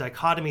 that the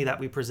dichotomy that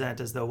we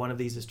present as though one of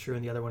these is true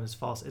and the other one is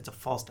false, it's a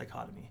false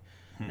dichotomy.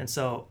 And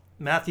so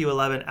Matthew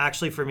 11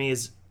 actually for me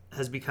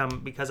has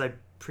become, because I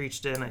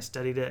preached it and I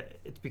studied it,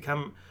 it's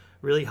become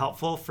really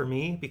helpful for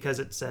me, because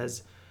it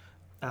says,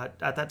 at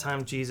that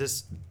time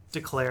Jesus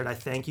declared, "I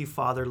thank you,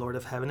 Father, Lord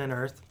of heaven and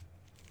earth,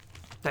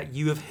 that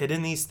you have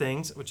hidden these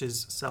things," which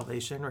is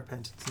salvation,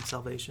 repentance and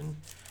salvation,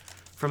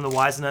 "from the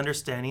wise and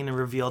understanding, and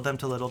revealed them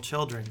to little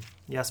children.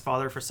 Yes,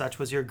 Father, for such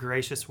was your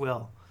gracious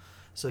will."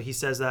 So he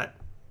says that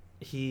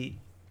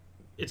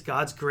it's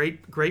God's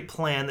great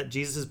plan that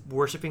Jesus is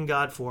worshiping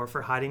God for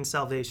hiding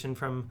salvation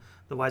from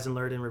the wise and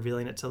learned and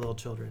revealing it to little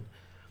children.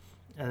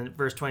 And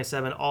verse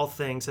 27, "All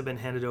things have been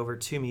handed over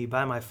to me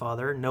by my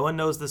Father. No one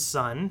knows the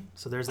Son,"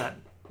 so there's that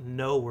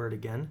 "no" word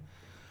again,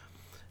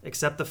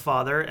 "except the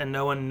Father, and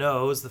no one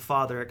knows the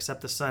Father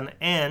except the Son,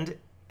 and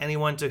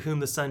anyone to whom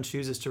the Son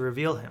chooses to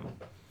reveal him.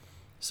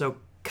 So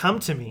come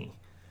to me,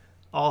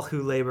 all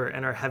who labor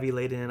and are heavy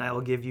laden, and I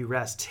will give you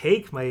rest.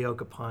 Take my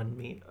yoke upon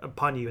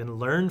you, and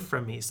learn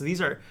from me." So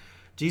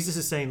Jesus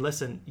is saying,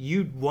 listen,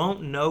 you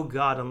won't know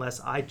God unless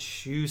I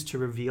choose to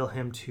reveal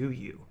him to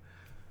you.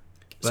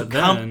 So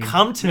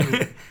come to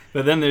me.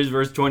 But then there's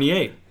verse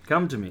 28.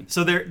 Come to me.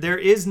 So there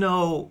is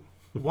no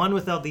one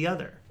without the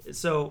other.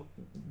 So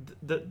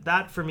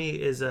that for me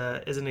is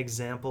an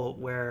example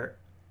where,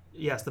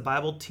 yes, the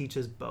Bible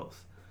teaches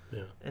both.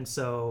 Yeah. And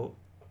so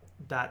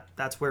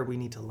that's where we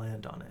need to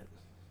land on it.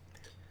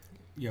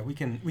 Yeah, we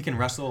can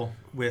wrestle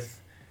with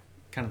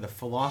kind of the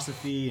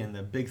philosophy and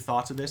the big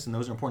thoughts of this, and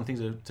those are important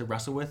things to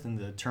wrestle with, and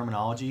the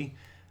terminology.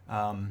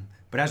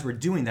 But as we're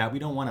doing that, we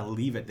don't want to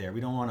leave it there.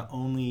 We don't want to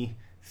only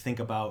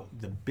think about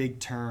the big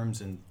terms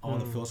and all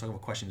the philosophical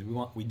questions.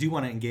 We do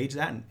want to engage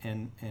that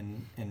and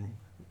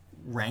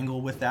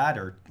wrangle with that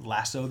or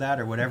lasso that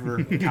or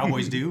whatever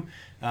cowboys do.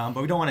 But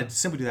we don't want to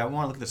simply do that. We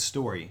want to look at the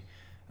story.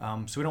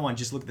 So we don't want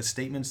to just look at the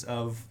statements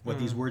of what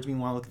these words mean.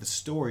 We want to look at the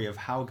story of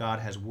how God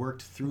has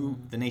worked through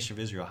the nation of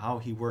Israel, how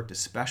he worked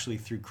especially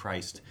through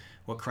Christ,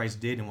 what Christ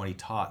did and what he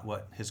taught,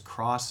 what his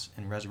cross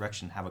and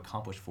resurrection have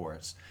accomplished for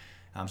us.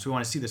 So we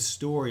want to see the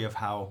story of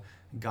how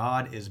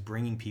God is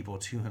bringing people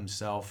to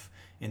himself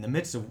in the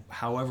midst of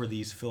however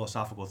these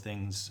philosophical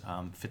things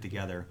fit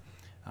together.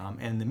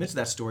 And in the midst of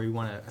that story, we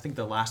want to, I think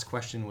the last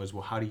question was,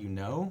 well, how do you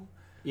know?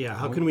 Yeah,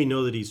 how can we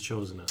know that he's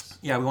chosen us?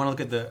 Yeah, we want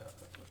to look at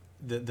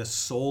the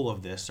soul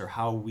of this, or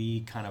how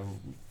we kind of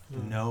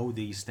know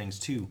these things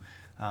too.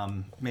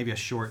 Maybe a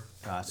short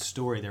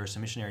story. There were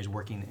some missionaries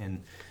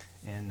working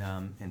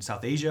in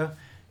South Asia,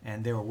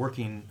 and they were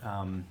working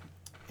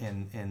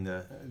in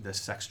the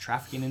sex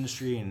trafficking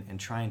industry and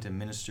trying to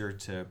minister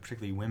to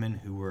particularly women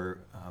who were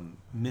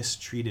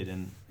mistreated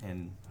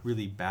in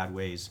really bad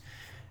ways.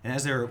 And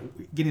as they're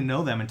getting to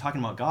know them and talking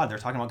about God, they're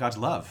talking about God's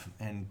love,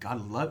 and God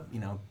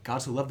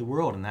so loved the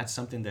world, and that's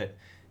something that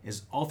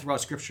is all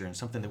throughout Scripture and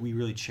something that we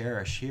really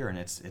cherish here, and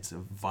it's a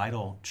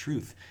vital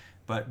truth.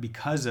 But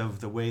because of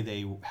the way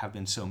they have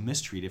been so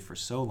mistreated for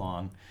so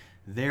long,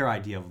 their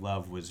idea of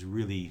love was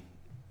really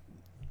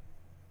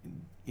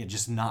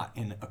just not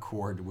in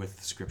accord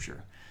with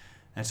Scripture.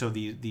 And so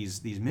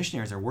these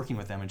missionaries are working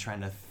with them and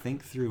trying to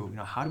think through,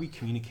 how do we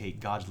communicate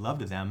God's love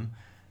to them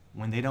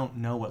when they don't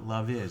know what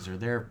love is, or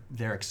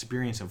their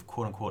experience of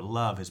quote unquote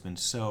love has been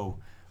so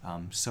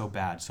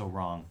bad, so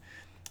wrong.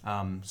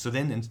 So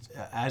then,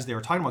 as they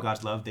were talking about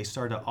God's love, they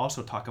started to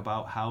also talk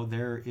about how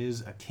there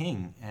is a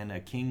king, and a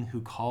king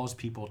who calls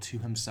people to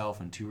himself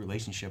and to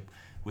relationship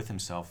with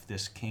himself.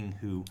 This king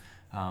who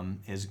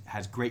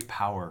has great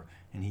power,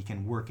 and he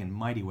can work in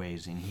mighty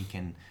ways. And he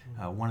can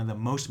one of the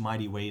most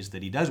mighty ways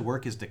that he does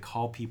work is to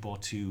call people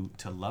to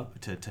love,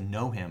 to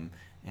know him,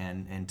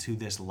 and to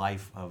this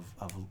life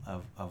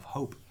of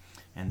hope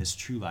and this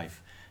true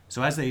life.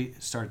 So as they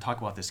started to talk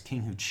about this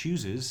king who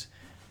chooses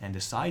and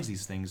decides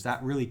these things,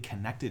 that really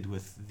connected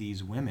with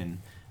these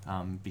women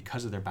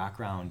because of their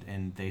background.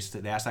 And they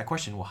asked that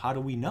question, well, how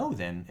do we know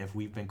then if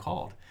we've been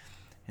called?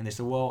 And they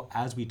said, well,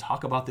 as we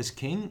talk about this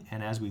king,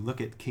 and as we look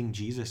at King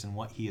Jesus and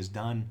what he has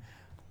done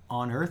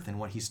on earth and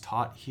what he's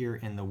taught here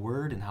in the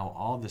Word, and how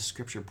all the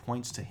Scripture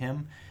points to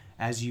him,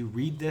 as you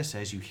read this,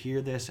 as you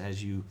hear this,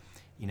 as you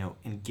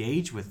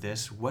engage with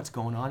this, what's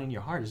going on in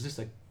your heart? Is this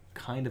a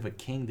kind of a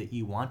king that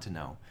you want to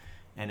know?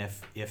 And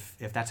if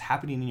that's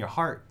happening in your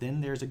heart,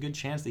 then there's a good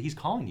chance that he's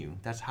calling you.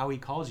 That's how he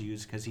calls you,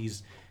 is because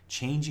he's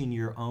changing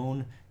your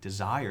own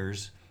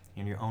desires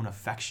and your own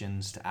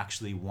affections to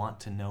actually want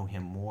to know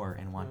him more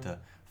and want to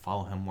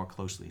follow him more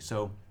closely.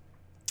 So,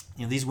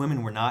 these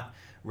women were not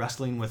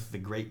wrestling with the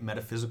great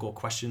metaphysical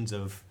questions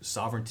of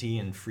sovereignty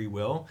and free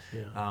will,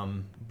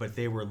 but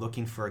they were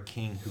looking for a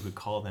king who could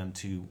call them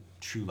to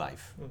true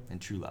life and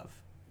true love.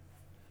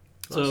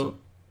 So,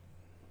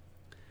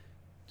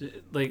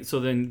 so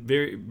then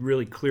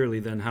really clearly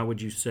then, how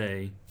would you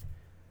say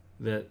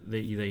that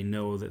they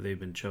know that they've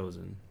been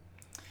chosen?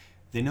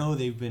 They know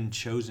they've been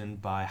chosen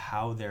by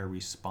how they're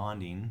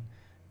responding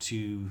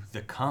to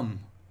the come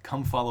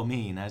follow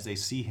me. And as they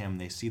see him,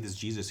 they see this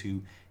Jesus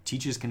who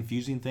teaches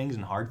confusing things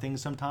and hard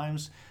things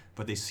sometimes,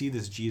 but they see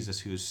this Jesus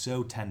who is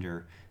so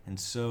tender and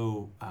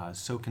so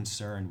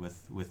concerned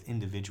with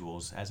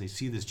individuals. As they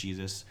see this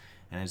Jesus,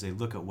 and as they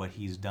look at what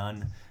he's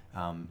done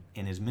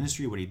in his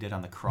ministry, what he did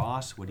on the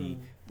cross, what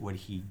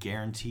he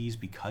guarantees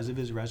because of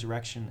his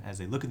resurrection, as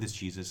they look at this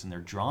Jesus and they're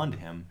drawn to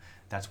him,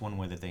 that's one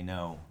way that they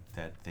know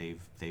that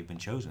they've been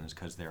chosen, is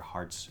because their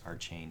hearts are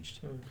changed.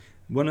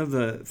 One of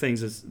the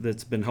things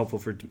that's been helpful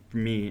for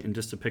me, and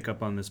just to pick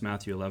up on this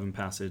Matthew 11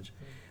 passage,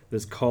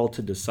 this call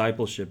to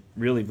discipleship,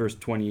 really verse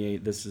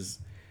 28, this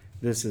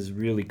is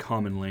really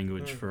common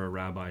language for a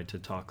rabbi to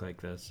talk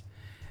like this.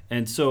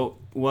 And so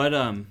what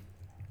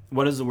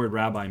does the word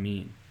rabbi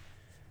mean?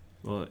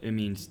 Well, it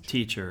means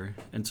teacher.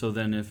 And so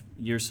then if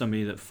you're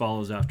somebody that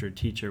follows after a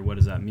teacher, what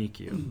does that make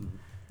you?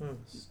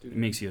 It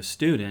makes you a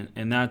student.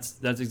 And that's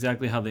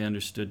exactly how they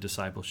understood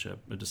discipleship.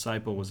 A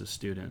disciple was a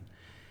student.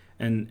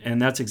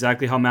 And that's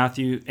exactly how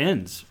Matthew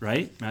ends,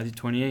 right? Matthew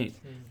 28.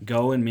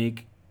 Go and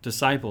make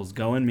disciples.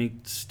 Go and make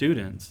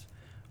students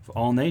of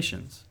all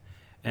nations.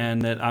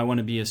 And that I want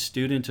to be a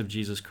student of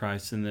Jesus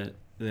Christ, and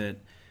that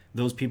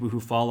those people who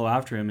follow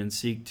after him and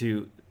seek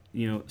to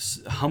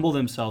humble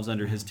themselves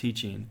under his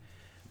teaching,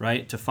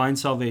 right? To find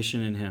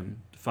salvation in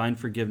him, to find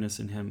forgiveness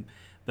in him,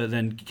 but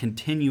then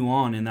continue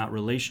on in that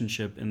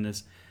relationship, in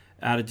this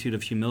attitude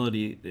of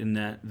humility, in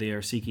that they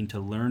are seeking to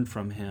learn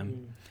from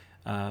him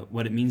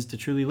what it means to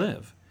truly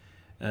live.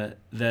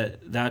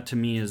 That to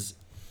me is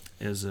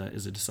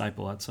a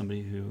disciple. That's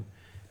somebody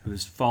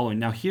who's following.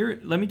 Now here,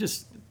 let me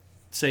just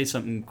say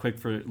something quick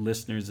for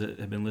listeners that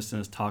have been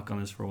listening to us talk on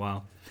this for a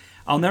while.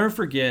 I'll never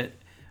forget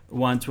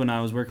once when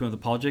I was working with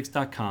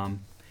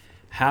apologetics.com,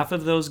 half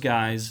of those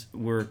guys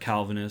were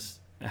Calvinists,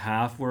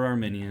 half were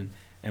Arminian,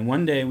 and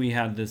one day we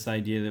had this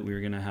idea that we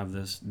were going to have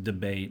this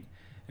debate,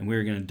 and we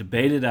were going to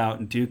debate it out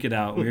and duke it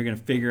out. We were going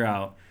to figure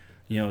out,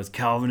 is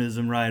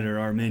Calvinism right or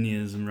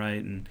Arminianism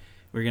right? And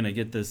we're gonna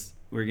get this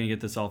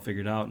all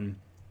figured out. And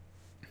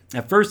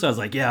at first I was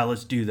like, yeah,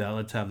 let's do that.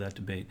 Let's have that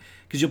debate.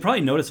 Because you'll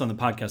probably notice on the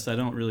podcast I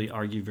don't really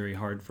argue very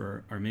hard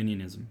for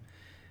Arminianism.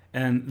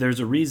 And there's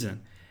a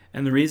reason.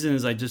 And the reason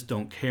is I just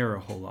don't care a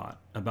whole lot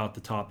about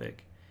the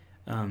topic,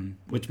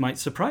 which might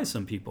surprise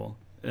some people.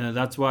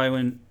 That's why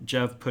when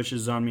Jeff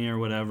pushes on me or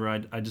whatever,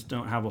 I just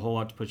don't have a whole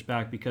lot to push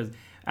back, because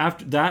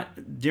after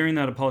that, during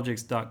that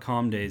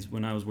apologetics.com days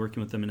when I was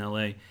working with them in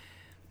LA,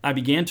 I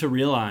began to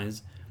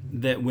realize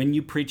that when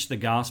you preach the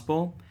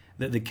gospel,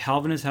 that the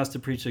Calvinist has to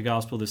preach the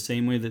gospel the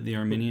same way that the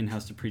Arminian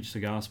has to preach the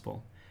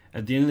gospel.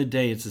 At the end of the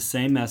day, it's the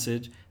same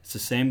message, it's the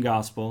same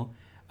gospel.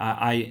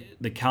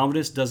 The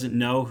Calvinist doesn't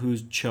know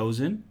who's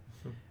chosen,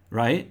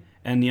 right?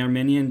 And the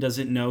Arminian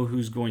doesn't know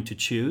who's going to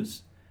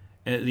choose.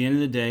 At the end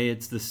of the day,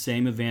 it's the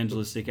same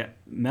evangelistic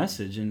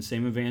message and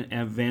same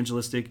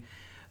evangelistic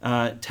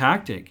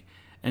tactic.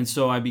 And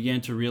so I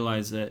began to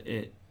realize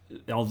that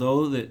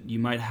although that you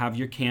might have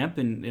your camp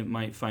and it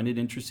might find it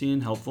interesting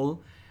and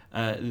helpful,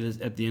 at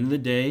the end of the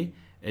day,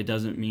 it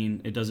doesn't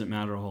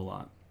matter a whole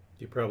lot.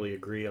 You probably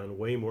agree on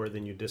way more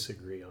than you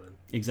disagree on.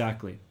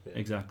 Exactly.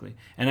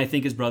 And I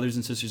think as brothers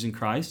and sisters in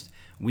Christ,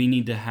 we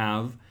need to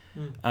have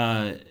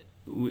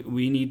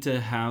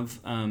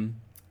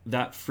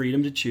that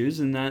freedom to choose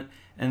and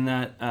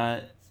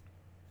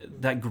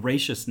that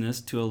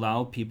graciousness to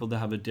allow people to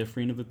have a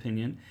differing of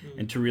opinion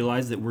and to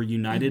realize that we're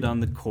united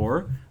on the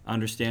core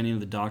understanding of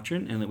the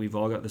doctrine and that we've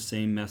all got the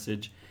same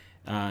message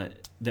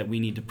that we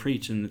need to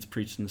preach, and it's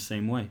preached in the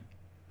same way.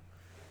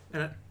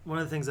 And one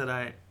of the things that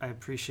I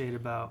appreciate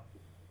about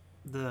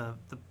the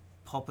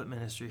pulpit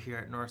ministry here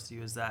at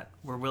Northview is that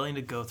we're willing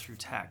to go through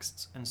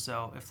texts. And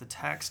so if the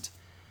text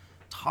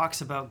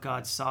talks about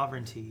God's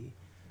sovereignty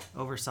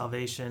over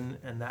salvation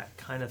and that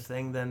kind of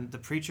thing, then the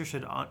preacher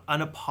should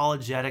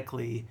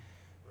unapologetically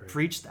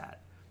preach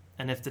that.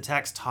 And if the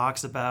text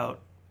talks about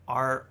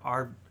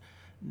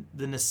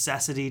the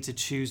necessity to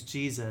choose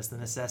Jesus, the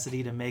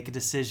necessity to make a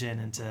decision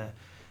and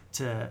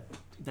to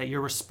that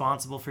you're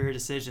responsible for your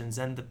decisions,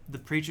 and the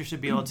preacher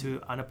should be able to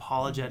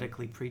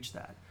unapologetically preach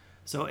that.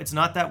 So it's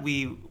not that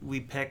we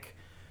pick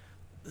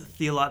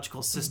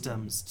theological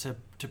systems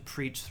to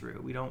preach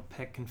through. We don't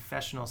pick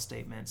confessional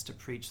statements to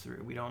preach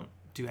through. We don't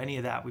do any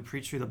of that. We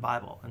preach through the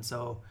Bible. And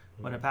so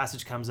when a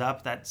passage comes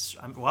up that's,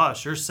 wow, it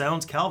sure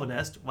sounds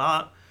Calvinist.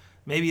 Well,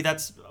 maybe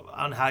that's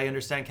on how you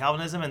understand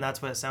Calvinism and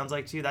that's what it sounds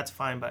like to you. That's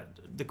fine. But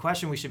the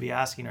question we should be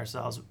asking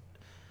ourselves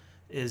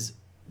is,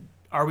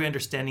 are we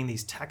understanding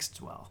these texts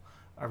well?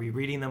 Are we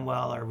reading them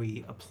well? Are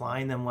we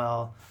applying them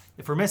well?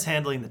 If we're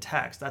mishandling the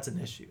text, that's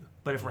an issue.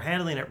 But if we're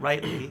handling it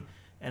rightly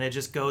and it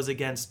just goes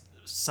against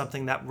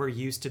something that we're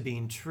used to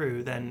being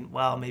true, then,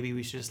 well, maybe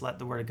we should just let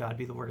the Word of God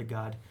be the Word of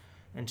God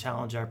and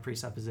challenge our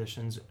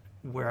presuppositions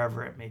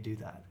wherever it may do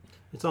that.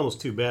 It's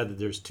almost too bad that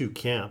there's two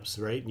camps,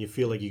 right? And you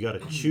feel like you got to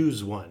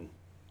choose one,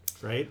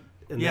 right?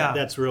 And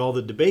that's where all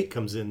the debate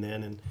comes in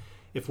then. And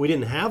if we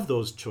didn't have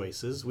those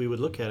choices, we would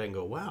look at it and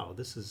go, wow,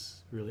 this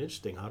is really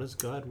interesting. How does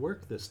God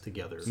work this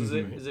together? So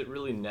is it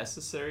really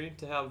necessary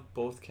to have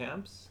both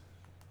camps?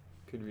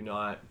 Could we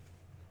not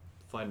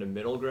find a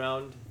middle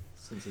ground,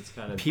 since it's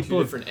kind of two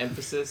different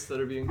emphasis that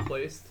are being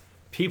placed?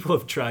 People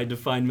have tried to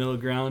find middle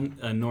ground.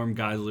 Norm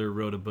Geisler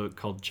wrote a book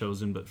called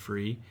Chosen But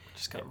Free.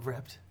 Just got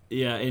ripped.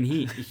 Yeah, and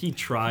he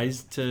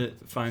tries to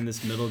find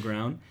this middle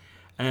ground.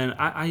 And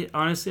I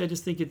honestly, I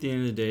just think at the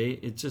end of the day,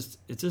 it's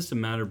just a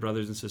matter of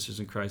brothers and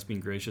sisters in Christ being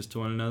gracious to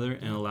one another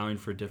and allowing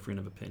for differing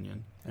of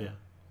opinion. Yeah.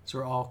 So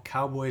we're all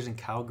cowboys and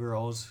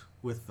cowgirls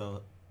with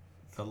the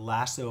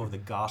lasso of the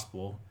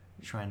gospel,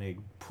 trying to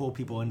pull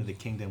people into the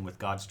kingdom with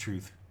God's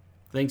truth.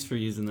 Thanks for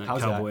using that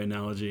cowboy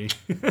analogy.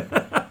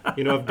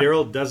 You know, if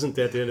Daryl doesn't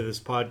at the end of this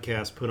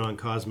podcast put on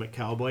Cosmic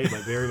Cowboy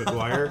by Barry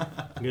McGuire,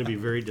 I'm going to be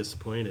very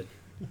disappointed.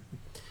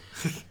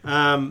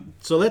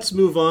 So let's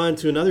move on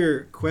to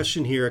another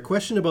question here. A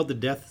question about the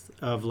death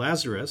of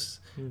Lazarus.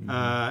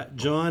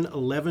 John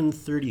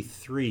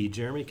 11:33.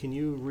 Jeremy, can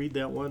you read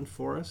that one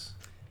for us?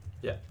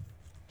 Yeah.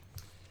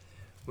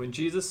 When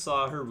Jesus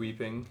saw her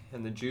weeping,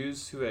 and the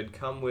Jews who had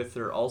come with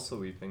her also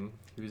weeping,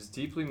 he was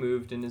deeply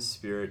moved in his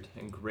spirit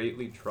and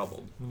greatly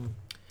troubled.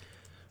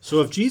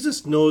 So if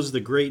Jesus knows the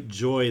great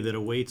joy that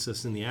awaits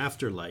us in the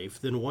afterlife,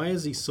 then why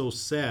is he so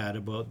sad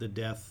about the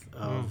death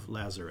of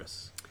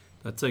Lazarus?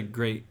 That's a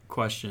great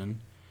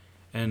question.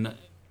 And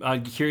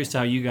I'm curious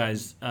how you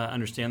guys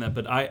understand that,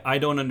 but I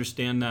don't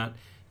understand that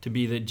to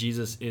be that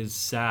Jesus is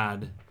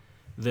sad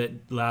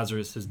that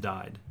Lazarus has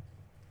died.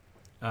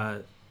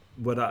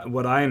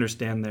 What I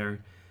understand there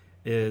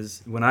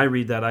is when I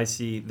read that, I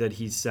see that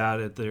he's sad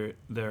at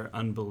their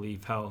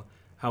unbelief, how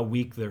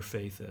weak their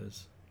faith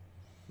is.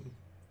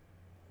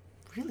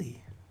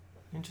 Really?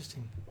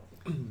 Interesting.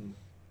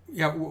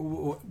 Yeah, I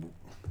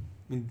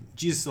mean,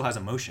 Jesus still has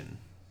emotion.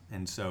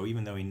 And so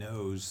even though he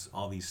knows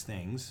all these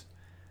things,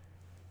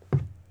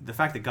 the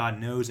fact that God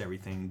knows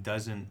everything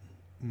doesn't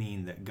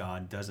mean that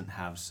God doesn't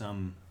have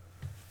some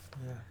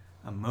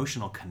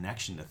emotional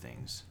connection to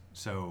things.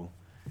 So,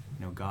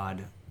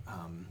 God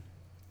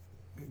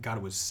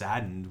God was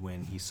saddened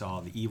when he saw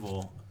the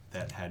evil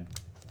that had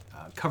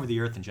covered the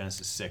earth in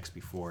Genesis 6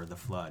 before the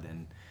flood.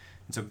 And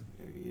so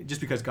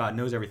just because God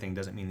knows everything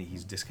doesn't mean that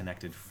he's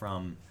disconnected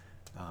from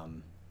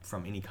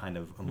any kind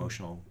of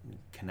emotional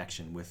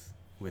connection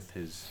with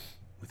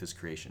his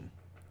creation.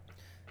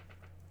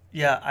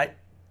 Yeah,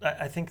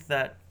 I think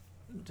that,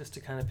 just to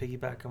kind of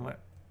piggyback on what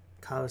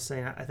Kyle was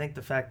saying, I think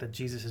the fact that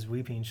Jesus is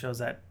weeping shows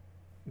that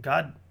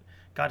God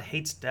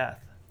hates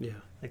death. Yeah.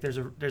 Like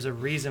there's a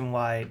reason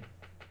why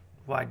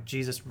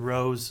Jesus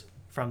rose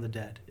from the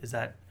dead, is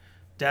that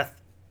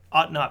death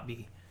ought not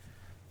be,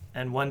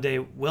 and one day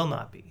will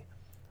not be.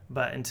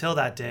 But until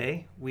that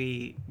day,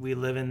 we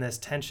live in this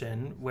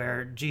tension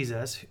where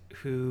Jesus,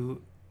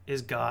 who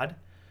is God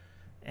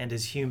and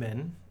is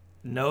human,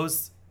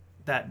 knows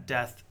that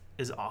death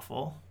is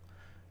awful,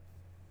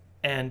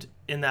 and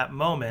in that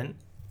moment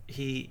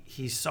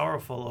he's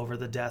sorrowful over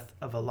the death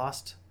of a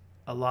lost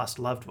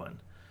loved one.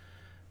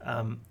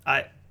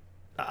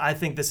 I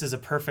think this is a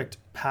perfect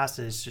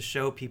passage to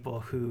show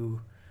people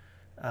who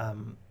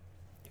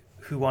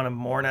want to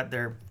mourn at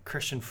their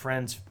Christian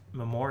friend's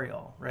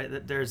memorial, right?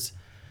 That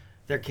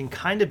there can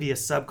kind of be a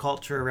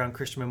subculture around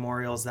Christian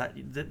memorials that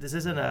this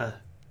isn't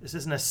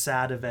a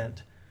sad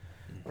event,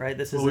 right?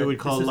 This is what we would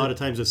call a lot of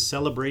times a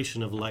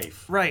celebration of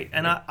life. Right,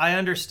 and I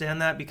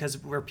understand that because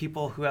we're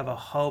people who have a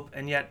hope,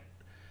 and yet,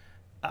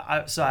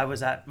 I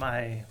was at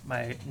my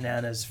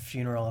Nana's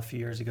funeral a few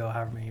years ago,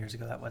 however many years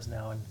ago that was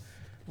now, and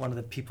one of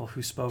the people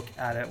who spoke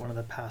at it, one of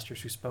the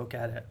pastors who spoke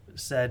at it,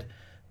 said,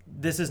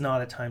 "This is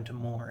not a time to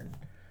mourn."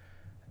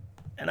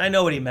 And I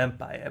know what he meant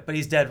by it, but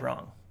he's dead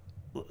wrong.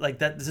 Like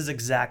that, this is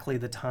exactly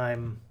the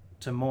time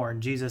to mourn.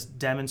 Jesus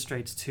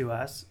demonstrates to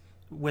us,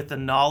 with the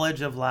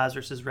knowledge of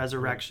Lazarus'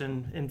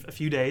 resurrection in a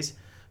few days,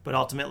 but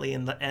ultimately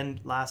in the end,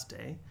 last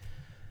day,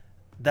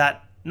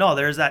 that no,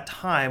 there's that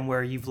time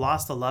where you've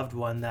lost a loved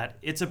one, that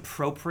it's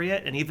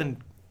appropriate and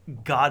even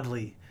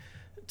godly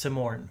to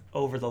mourn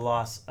over the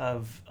loss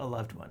of a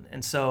loved one.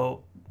 And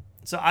so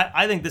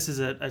I think this is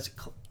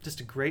just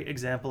a great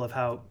example of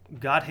how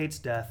God hates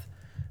death.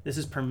 This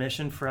is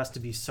permission for us to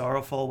be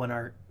sorrowful when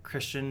our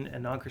Christian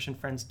and non-Christian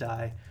friends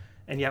die,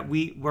 and yet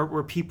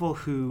we're people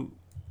who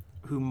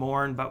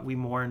mourn, but we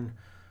mourn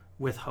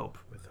with hope.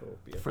 With hope,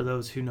 yeah. For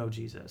those who know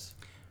Jesus.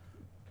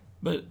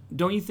 But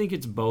don't you think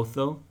it's both,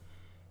 though?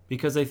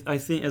 Because I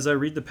think as I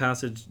read the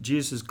passage,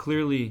 Jesus is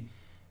clearly,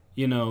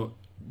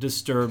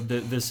 disturbed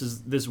that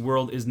this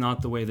world is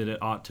not the way that it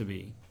ought to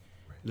be,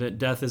 that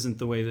death isn't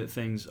the way that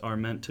things are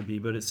meant to be.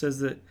 But it says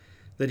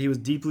that he was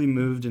deeply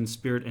moved in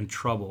spirit and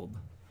troubled.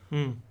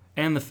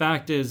 And the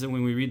fact is that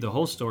when we read the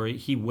whole story,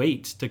 he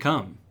waits to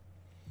come.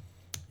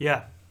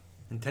 Yeah.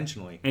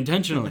 Intentionally.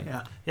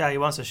 Yeah, he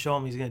wants to show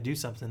him he's going to do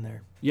something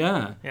there.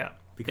 Yeah. Yeah.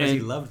 Because he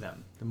loved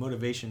them. The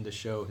motivation to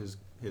show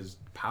his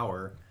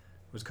power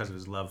was because of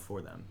his love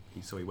for them.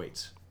 So he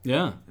waits.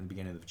 Yeah. In the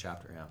beginning of the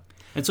chapter, yeah.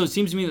 And so it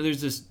seems to me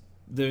that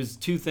there's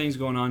two things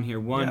going on here.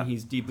 One,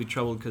 he's deeply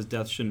troubled because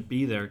death shouldn't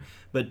be there.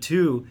 But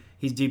two,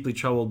 he's deeply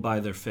troubled by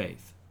their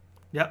faith.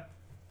 Yep.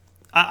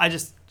 I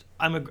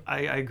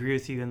agree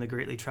with you in the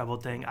greatly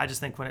troubled thing. I just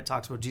think when it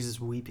talks about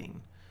Jesus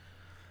weeping,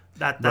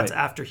 that's right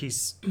after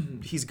he's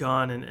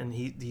gone and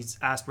he's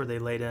asked where they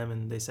laid him,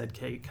 and they said,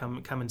 "Okay,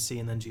 come and see,"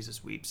 and then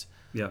Jesus weeps.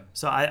 Yeah.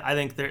 So I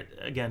think there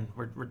again,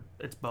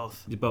 it's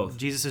both. Both.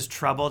 Jesus is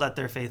troubled at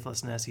their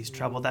faithlessness. He's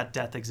troubled that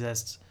death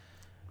exists,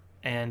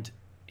 and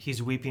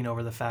he's weeping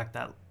over the fact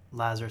that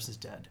Lazarus is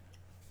dead.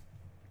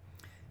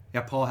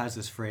 Yeah, Paul has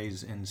this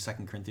phrase in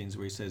 2 Corinthians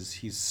where he says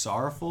he's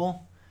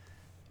sorrowful,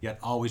 yet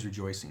always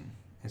rejoicing.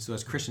 And so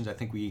as Christians, I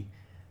think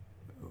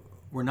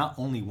we're not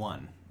only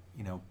one.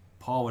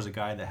 Paul was a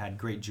guy that had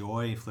great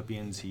joy.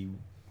 Philippians, he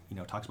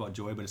talks about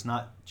joy, but it's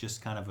not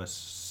just kind of a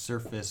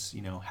surface,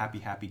 happy,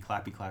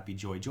 clappy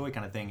joy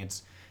kind of thing.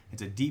 It's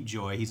a deep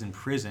joy. He's in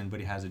prison, but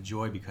he has a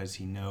joy because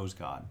he knows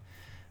God.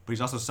 But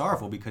he's also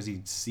sorrowful because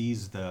he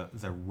sees the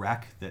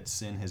wreck that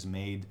sin has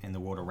made in the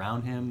world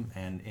around him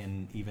and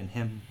in even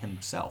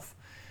himself.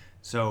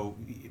 So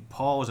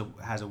Paul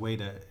has a way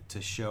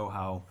to show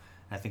how,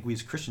 I think we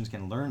as Christians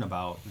can learn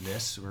about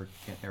this or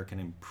can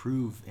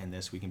improve in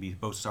this. We can be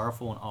both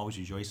sorrowful and always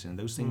rejoicing. And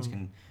those things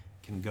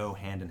can go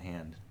hand in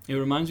hand. It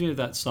reminds me of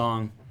that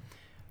song,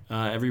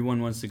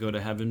 "Everyone wants to go to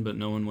heaven, but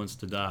no one wants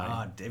to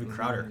die." David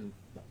Crowder.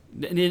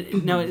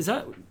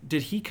 Now,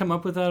 did he come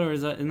up with that, or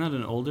isn't that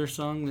an older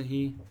song that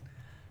he,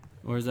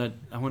 or is that?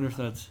 I wonder if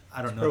that's.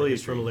 I don't know. Probably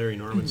it's from a Larry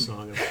Norman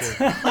song, I'm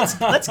sure.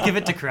 let's give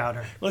it to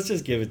Crowder. Let's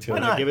just give it to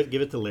him.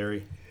 Give it to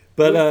Larry.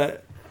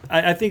 But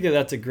I think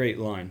that's a great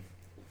line.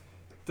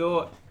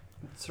 Though,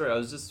 sorry, I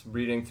was just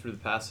reading through the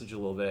passage a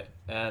little bit,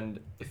 and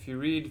if you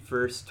read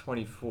verse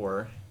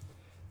 24,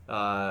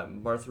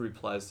 Martha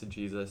replies to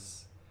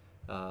Jesus,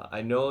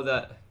 "I know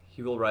that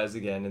he will rise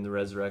again in the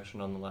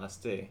resurrection on the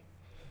last day."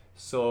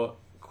 So,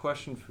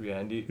 question for you,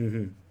 Andy.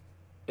 Mm-hmm.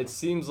 It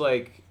seems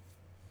like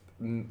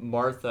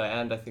Martha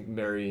and I think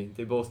Mary,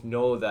 they both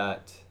know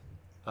that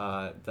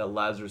that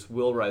Lazarus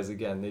will rise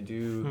again. They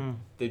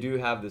do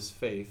have this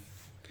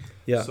faith.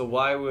 Yeah. So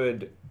why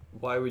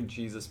would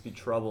Jesus be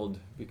troubled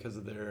because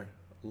of their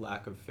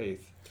lack of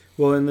faith.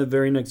 Well, in the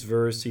very next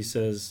verse, he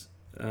says,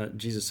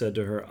 Jesus said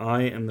to her,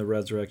 I am the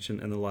resurrection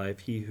and the life.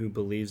 He who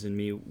believes in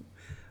me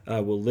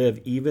will live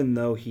even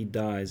though he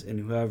dies, and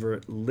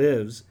whoever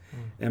lives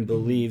and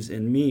believes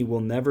in me will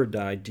never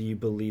die. Do you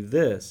believe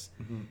this?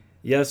 Mm-hmm.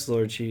 Yes,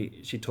 Lord, she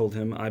told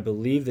him, I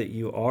believe that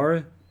you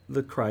are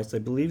the Christ. I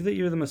believe that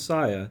you're the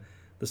Messiah,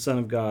 the Son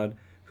of God,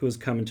 who has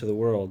come into the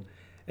world.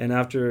 And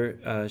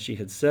after she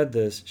had said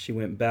this, she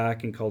went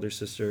back and called her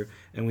sister,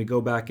 and we go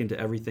back into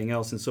everything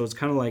else. And so it's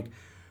kind of like,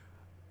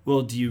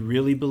 well, do you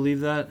really believe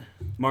that,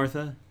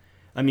 Martha?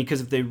 I mean,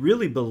 because if they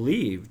really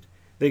believed,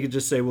 they could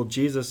just say, well,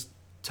 Jesus,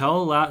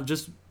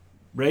 just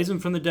raise him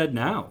from the dead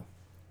now.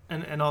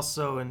 And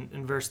also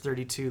in verse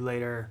 32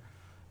 later,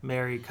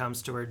 Mary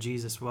comes to where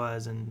Jesus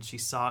was, and she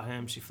saw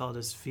him, she fell at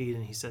his feet,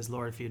 and he says,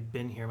 Lord, if you had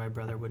been here, my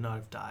brother would not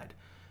have died.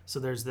 So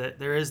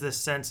there is this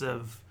sense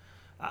of,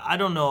 I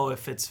don't know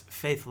if it's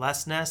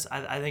faithlessness.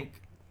 I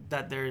think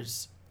that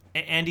there's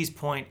Andy's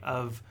point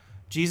of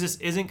Jesus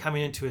isn't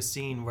coming into a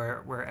scene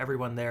where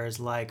everyone there is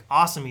like,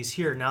 awesome, he's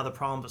here, now the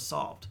problem is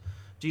solved.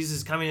 Jesus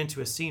is coming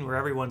into a scene where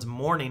everyone's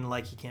mourning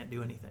like he can't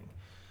do anything.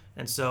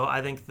 And so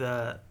I think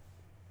the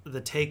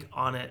take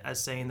on it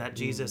as saying that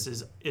Jesus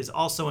is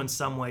also in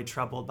some way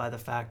troubled by the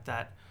fact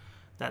that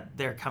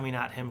they're coming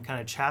at him,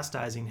 kind of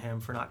chastising him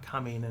for not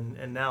coming,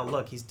 and now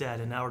look, he's dead,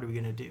 and now what are we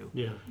going to do?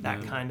 Yeah.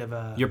 That kind of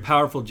a... You're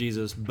powerful,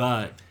 Jesus,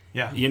 but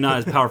Yeah. you're not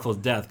as powerful as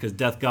death, because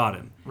death got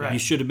him. Right. You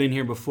should have been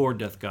here before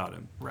death got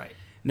him. Right.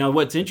 Now,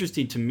 what's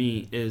interesting to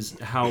me is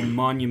how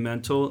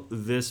monumental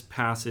this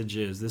passage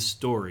is, this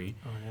story,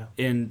 Oh, yeah.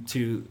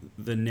 into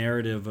the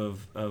narrative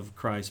of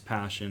Christ's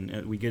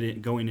passion. We get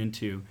it going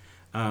into...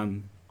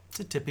 It's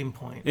a tipping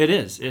point. It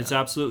is. It's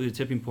absolutely a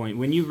tipping point.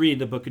 When you read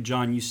the book of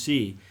John, you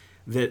see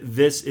that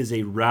this is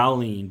a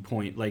rallying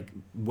point. Like,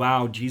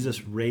 wow,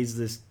 Jesus raised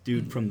this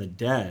dude from the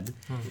dead.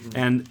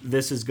 And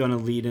this is going to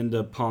lead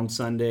into Palm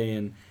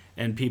Sunday,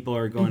 and people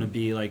are going to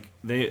be like,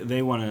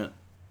 they want to,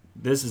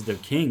 this is their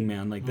king,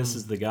 man. Like, this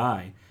is the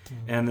guy.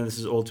 And this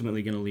is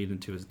ultimately going to lead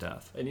into his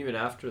death. And even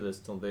after this,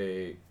 don't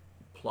they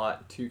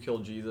plot to kill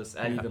Jesus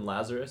and even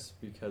Lazarus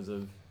because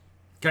of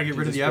Gotta get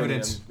rid of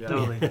Jesus the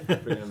bringing evidence. him- Totally.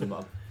 bringing him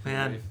up.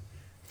 Man.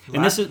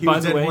 And this is, He by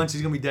was the dead way, once,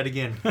 he's gonna be dead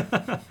again.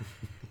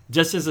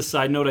 just as a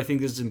side note, I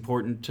think this is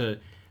important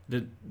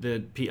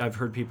that I've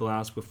heard people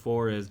ask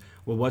before is,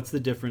 well, what's the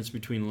difference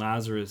between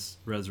Lazarus'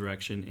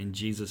 resurrection and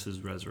Jesus'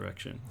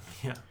 resurrection?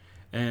 Yeah.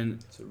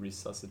 And So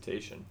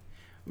resuscitation.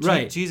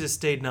 right, Jesus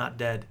stayed not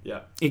dead.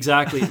 Yeah.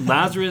 exactly.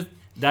 Lazarus,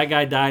 that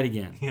guy died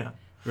again, Yeah.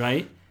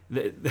 right?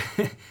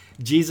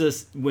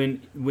 Jesus,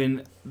 when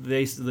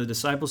the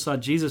disciples saw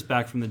Jesus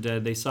back from the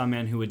dead, they saw a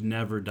man who would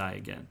never die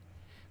again.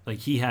 Like,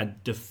 he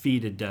had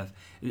defeated death.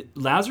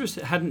 Lazarus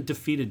hadn't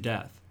defeated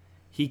death.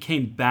 He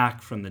came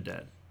back from the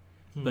dead.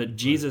 But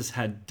Jesus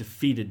had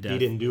defeated death. He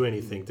didn't do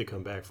anything to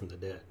come back from the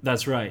dead.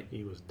 That's right.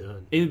 He was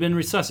done. It had been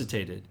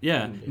resuscitated.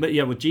 Yeah. But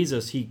yeah, with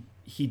Jesus,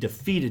 he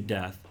defeated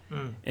death.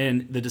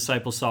 And the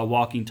disciples saw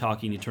walking,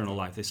 talking, eternal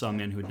life. They saw a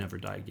man who would never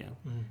die again.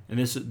 And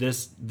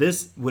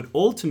this would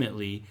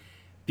ultimately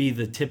be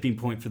the tipping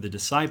point for the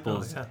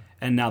disciples. Oh, yeah.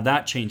 And now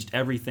that changed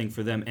everything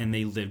for them, and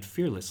they lived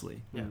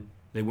fearlessly. Yeah.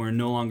 They were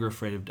no longer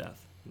afraid of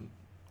death.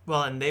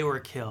 Well, and they were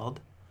killed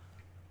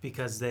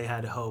because they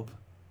had hope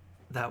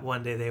that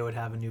one day they would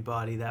have a new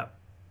body that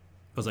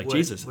It was like would,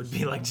 Jesus. would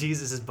be like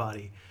Jesus'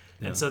 body.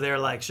 Yeah. And so they're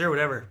like, sure,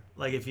 whatever.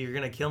 Like, if you're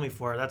going to kill me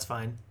for it, that's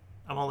fine.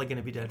 I'm only going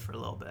to be dead for a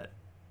little bit.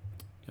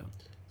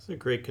 It's a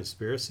great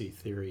conspiracy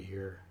theory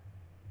here.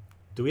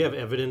 Do we have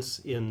evidence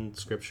in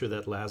Scripture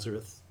that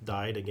Lazarus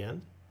died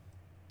again?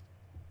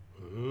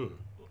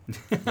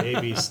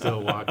 Maybe he's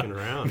still walking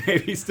around.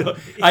 Maybe still.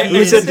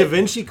 Who's a Da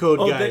Vinci Code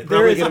Oh, guy? there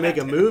Probably is going to a- make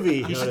a movie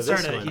He out should of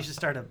start this one. he should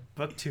start a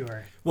book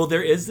tour. Well,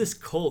 there is this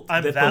cult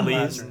I'm that that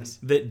believes Lazarus.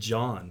 that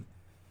John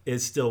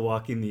is still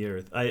walking the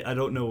earth. I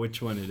don't know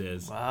which one it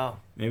is. Wow.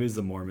 Maybe it's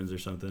the Mormons or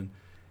something.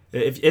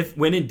 If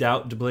when in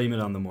doubt, to blame it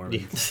on the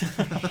Mormons.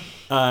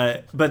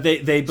 But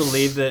they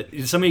believe that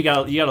somebody you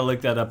got to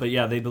look that up. But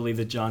yeah, they believe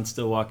that John's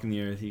still walking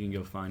the earth. You can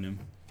go find him.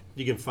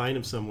 You can find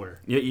him somewhere.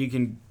 Yeah, you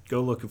can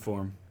go looking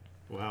for him.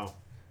 Wow.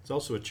 It's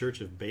also a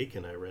Church of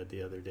Bacon I read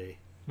the other day.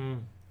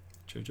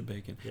 Church of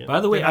Bacon. Yeah. By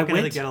the way, We're I not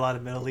going went. to get a lot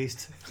of Middle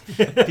East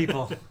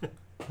people.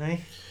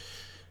 Hey?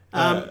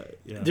 Yeah.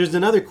 There's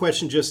another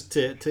question just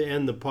to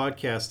end the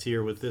podcast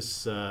here with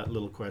this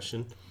little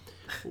question.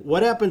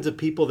 What happened to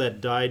people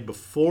that died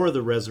before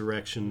the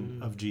resurrection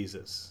of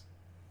Jesus?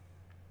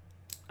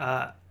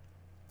 Well,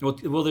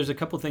 there's a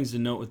couple things to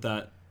note with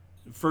that.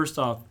 First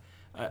off,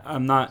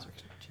 I'm not.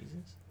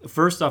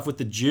 First off, with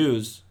the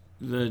Jews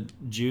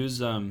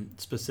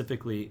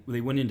specifically,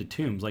 they went into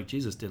tombs like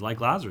Jesus did, like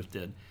Lazarus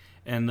did,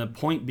 and the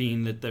point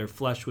being that their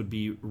flesh would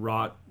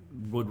rot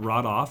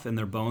off, and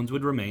their bones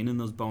would remain, and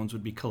those bones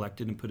would be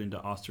collected and put into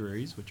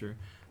ossuaries, which are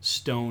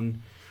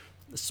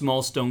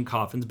small stone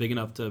coffins big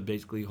enough to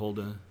basically hold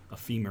a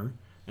femur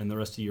and the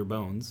rest of your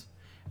bones,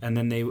 and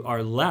then they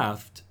are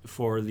left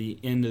for the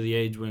end of the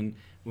age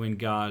when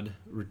God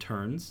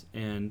returns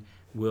and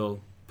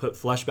will put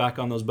flesh back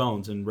on those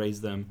bones and raise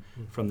them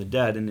from the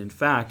dead. And in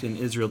fact, in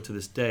Israel to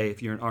this day,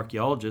 if you're an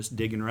archaeologist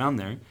digging around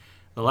there,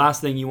 the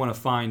last thing you want to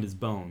find is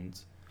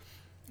bones,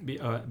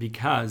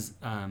 because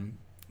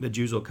the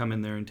Jews will come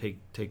in there and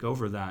take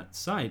over that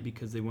site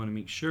because they want to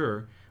make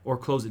sure, or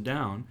close it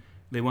down.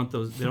 They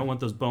don't want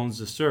those bones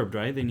disturbed,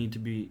 right? They need to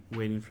be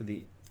waiting for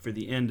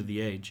the end of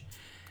the age.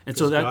 And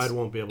so that's, God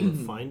won't be able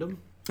to find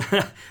them.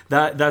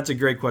 that's a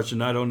great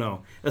question. I don't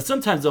know.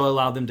 Sometimes they'll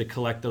allow them to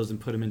collect those and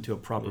put them into a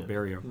proper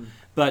barrier.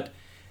 But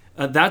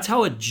that's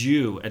how a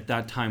Jew at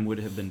that time would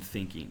have been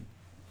thinking.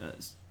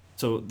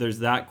 So there's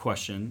that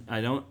question.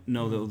 I don't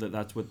know, though, that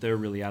that's what they're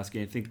really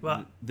asking. I think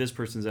this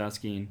person's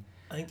asking...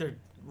 I think they're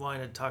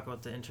wanting to talk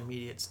about the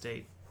intermediate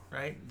state,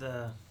 right?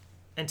 The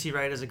N.T.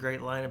 Wright has a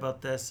great line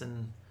about this,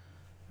 and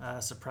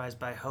Surprised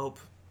by Hope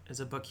is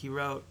a book he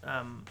wrote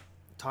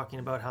talking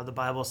about how the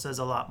Bible says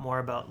a lot more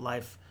about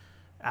life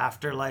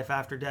after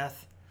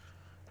death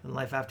than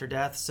life after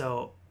death.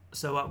 So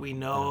what we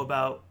know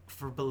about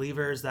for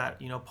believers,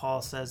 that, you know,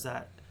 Paul says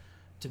that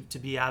to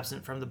be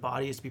absent from the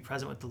body is to be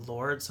present with the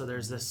Lord. So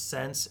there's this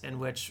sense in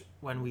which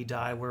when we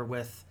die, we're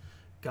with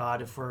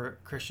God if we're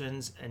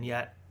Christians, and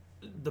yet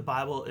the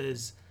Bible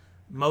is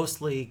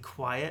mostly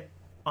quiet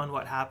on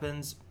what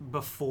happens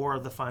before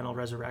the final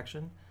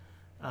resurrection.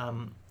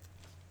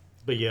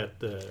 But yet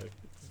the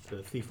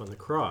thief on the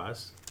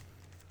cross,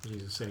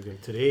 Jesus saying,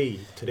 today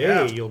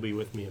you'll be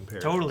with me in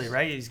paradise. Totally,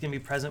 right? He's going to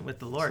be present with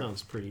the Lord.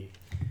 Sounds pretty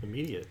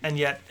immediate. And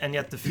yet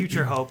the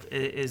future hope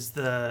is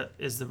the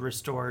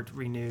restored,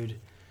 renewed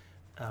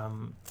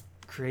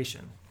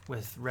creation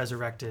with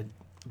resurrected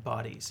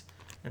bodies.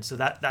 And so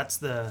that's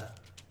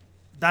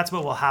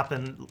what will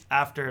happen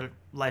after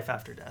life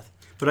after death.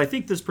 But I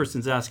think this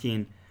person's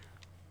asking,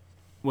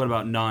 what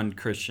about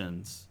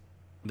non-Christians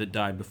that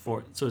died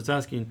before? So it's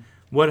asking,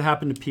 what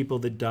happened to people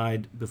that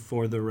died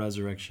before the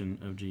resurrection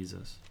of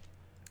Jesus?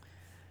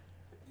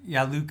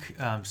 Yeah, Luke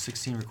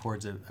 16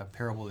 records a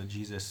parable that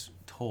Jesus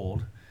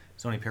told.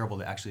 It's the only parable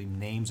that actually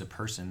names a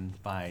person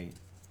by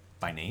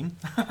name.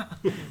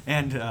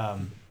 And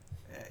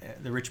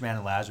the rich man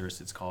and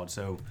Lazarus, it's called.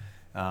 So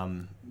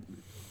some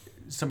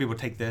people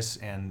take this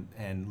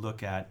and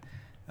look at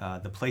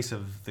the place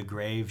of the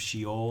grave,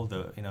 Sheol.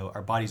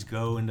 Our bodies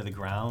go into the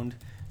ground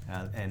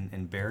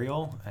and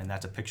burial, and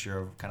that's a picture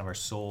of kind of our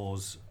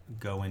souls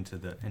go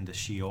into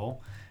Sheol.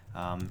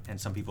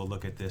 And some people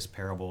look at this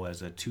parable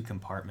as a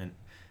two-compartment.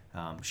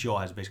 Sheol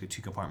has basically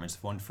two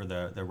compartments: one for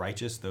the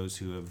righteous, those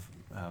who have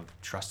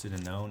trusted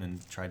and known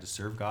and tried to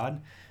serve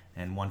God,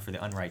 and one for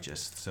the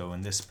unrighteous. So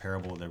in this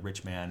parable, the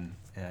rich man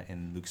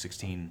in Luke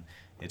 16,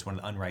 it's one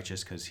of the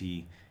unrighteous because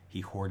he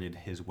hoarded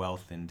his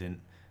wealth and didn't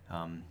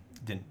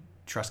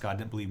trust God,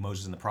 didn't believe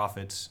Moses and the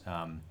prophets.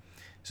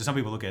 So some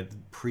people look at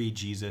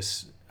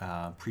pre-Jesus,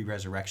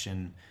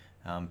 pre-resurrection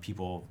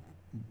people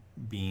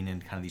being in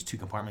kind of these two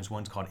compartments.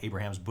 One's called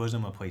Abraham's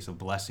bosom, a place of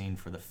blessing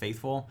for the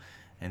faithful,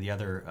 and the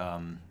other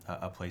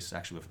a place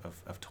actually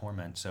of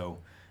torment. So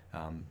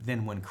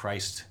then when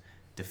Christ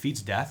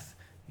defeats death,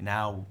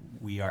 now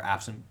we are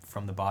absent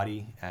from the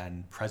body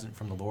and present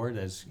from the Lord.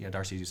 As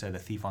Darcy, as you said, the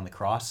thief on the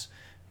cross,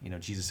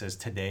 Jesus says,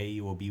 today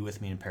you will be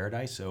with me in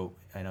paradise. So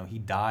I know he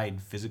died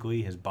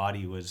physically. His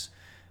body was,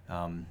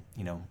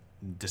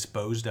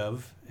 disposed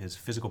of, his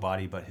physical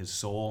body, but his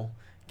soul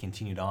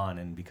continued on.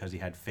 And because he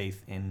had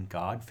faith in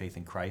God, faith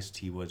in Christ,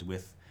 he was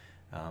with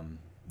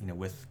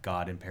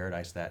God in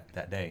paradise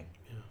that day.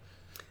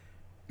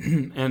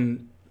 Yeah.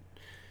 And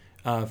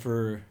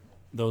for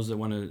those that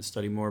want to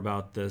study more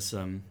about this,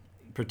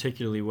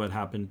 particularly what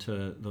happened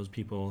to those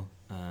people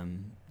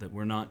that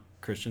were not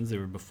Christians, they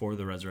were before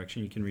the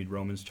resurrection, you can read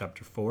Romans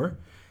chapter 4,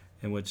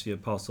 in which the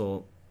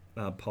Apostle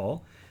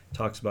Paul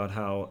talks about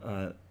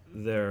how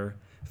their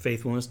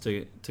faithfulness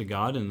to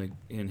God and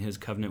in his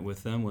covenant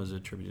with them was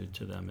attributed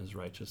to them as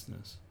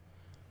righteousness.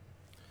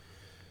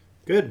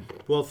 Good.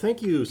 Well,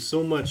 thank you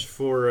so much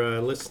for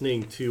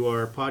listening to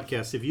our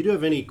podcast. If you do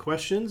have any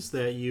questions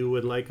that you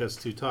would like us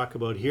to talk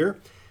about here,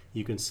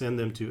 you can send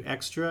them to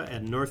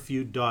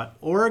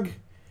extra@northview.org.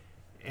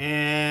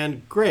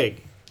 And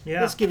Greg,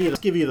 let's give you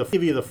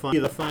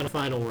the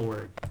final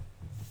word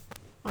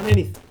on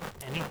anything.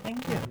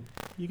 Anything? Yeah,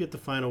 you get the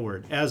final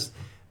word. As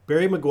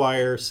Barry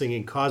Maguire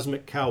singing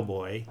 "Cosmic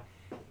Cowboy"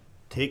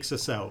 takes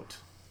us out,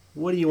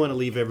 what do you want to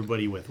leave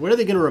everybody with? What are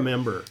they going to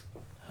remember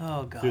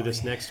through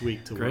this next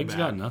week till Greg's we're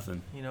back? got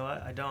nothing. You know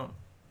what? I don't.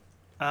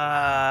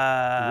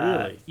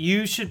 Really?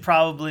 You should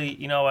probably,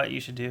 you know what you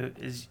should do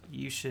is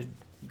you should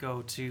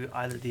go to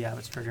either the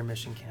Abbotsford or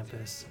Mission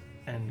campus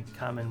and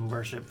come and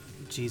worship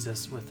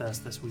Jesus with us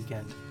this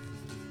weekend.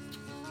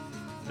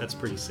 That's a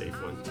pretty safe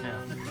one.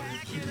 Yeah.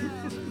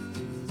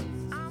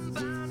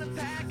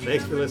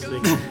 Thanks for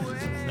listening.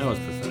 That was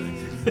pathetic.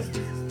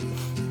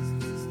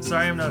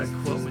 Sorry, I'm not a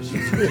quote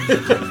machine.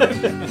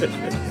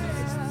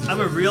 I'm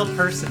a real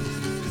person.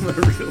 I'm a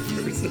real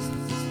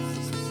person.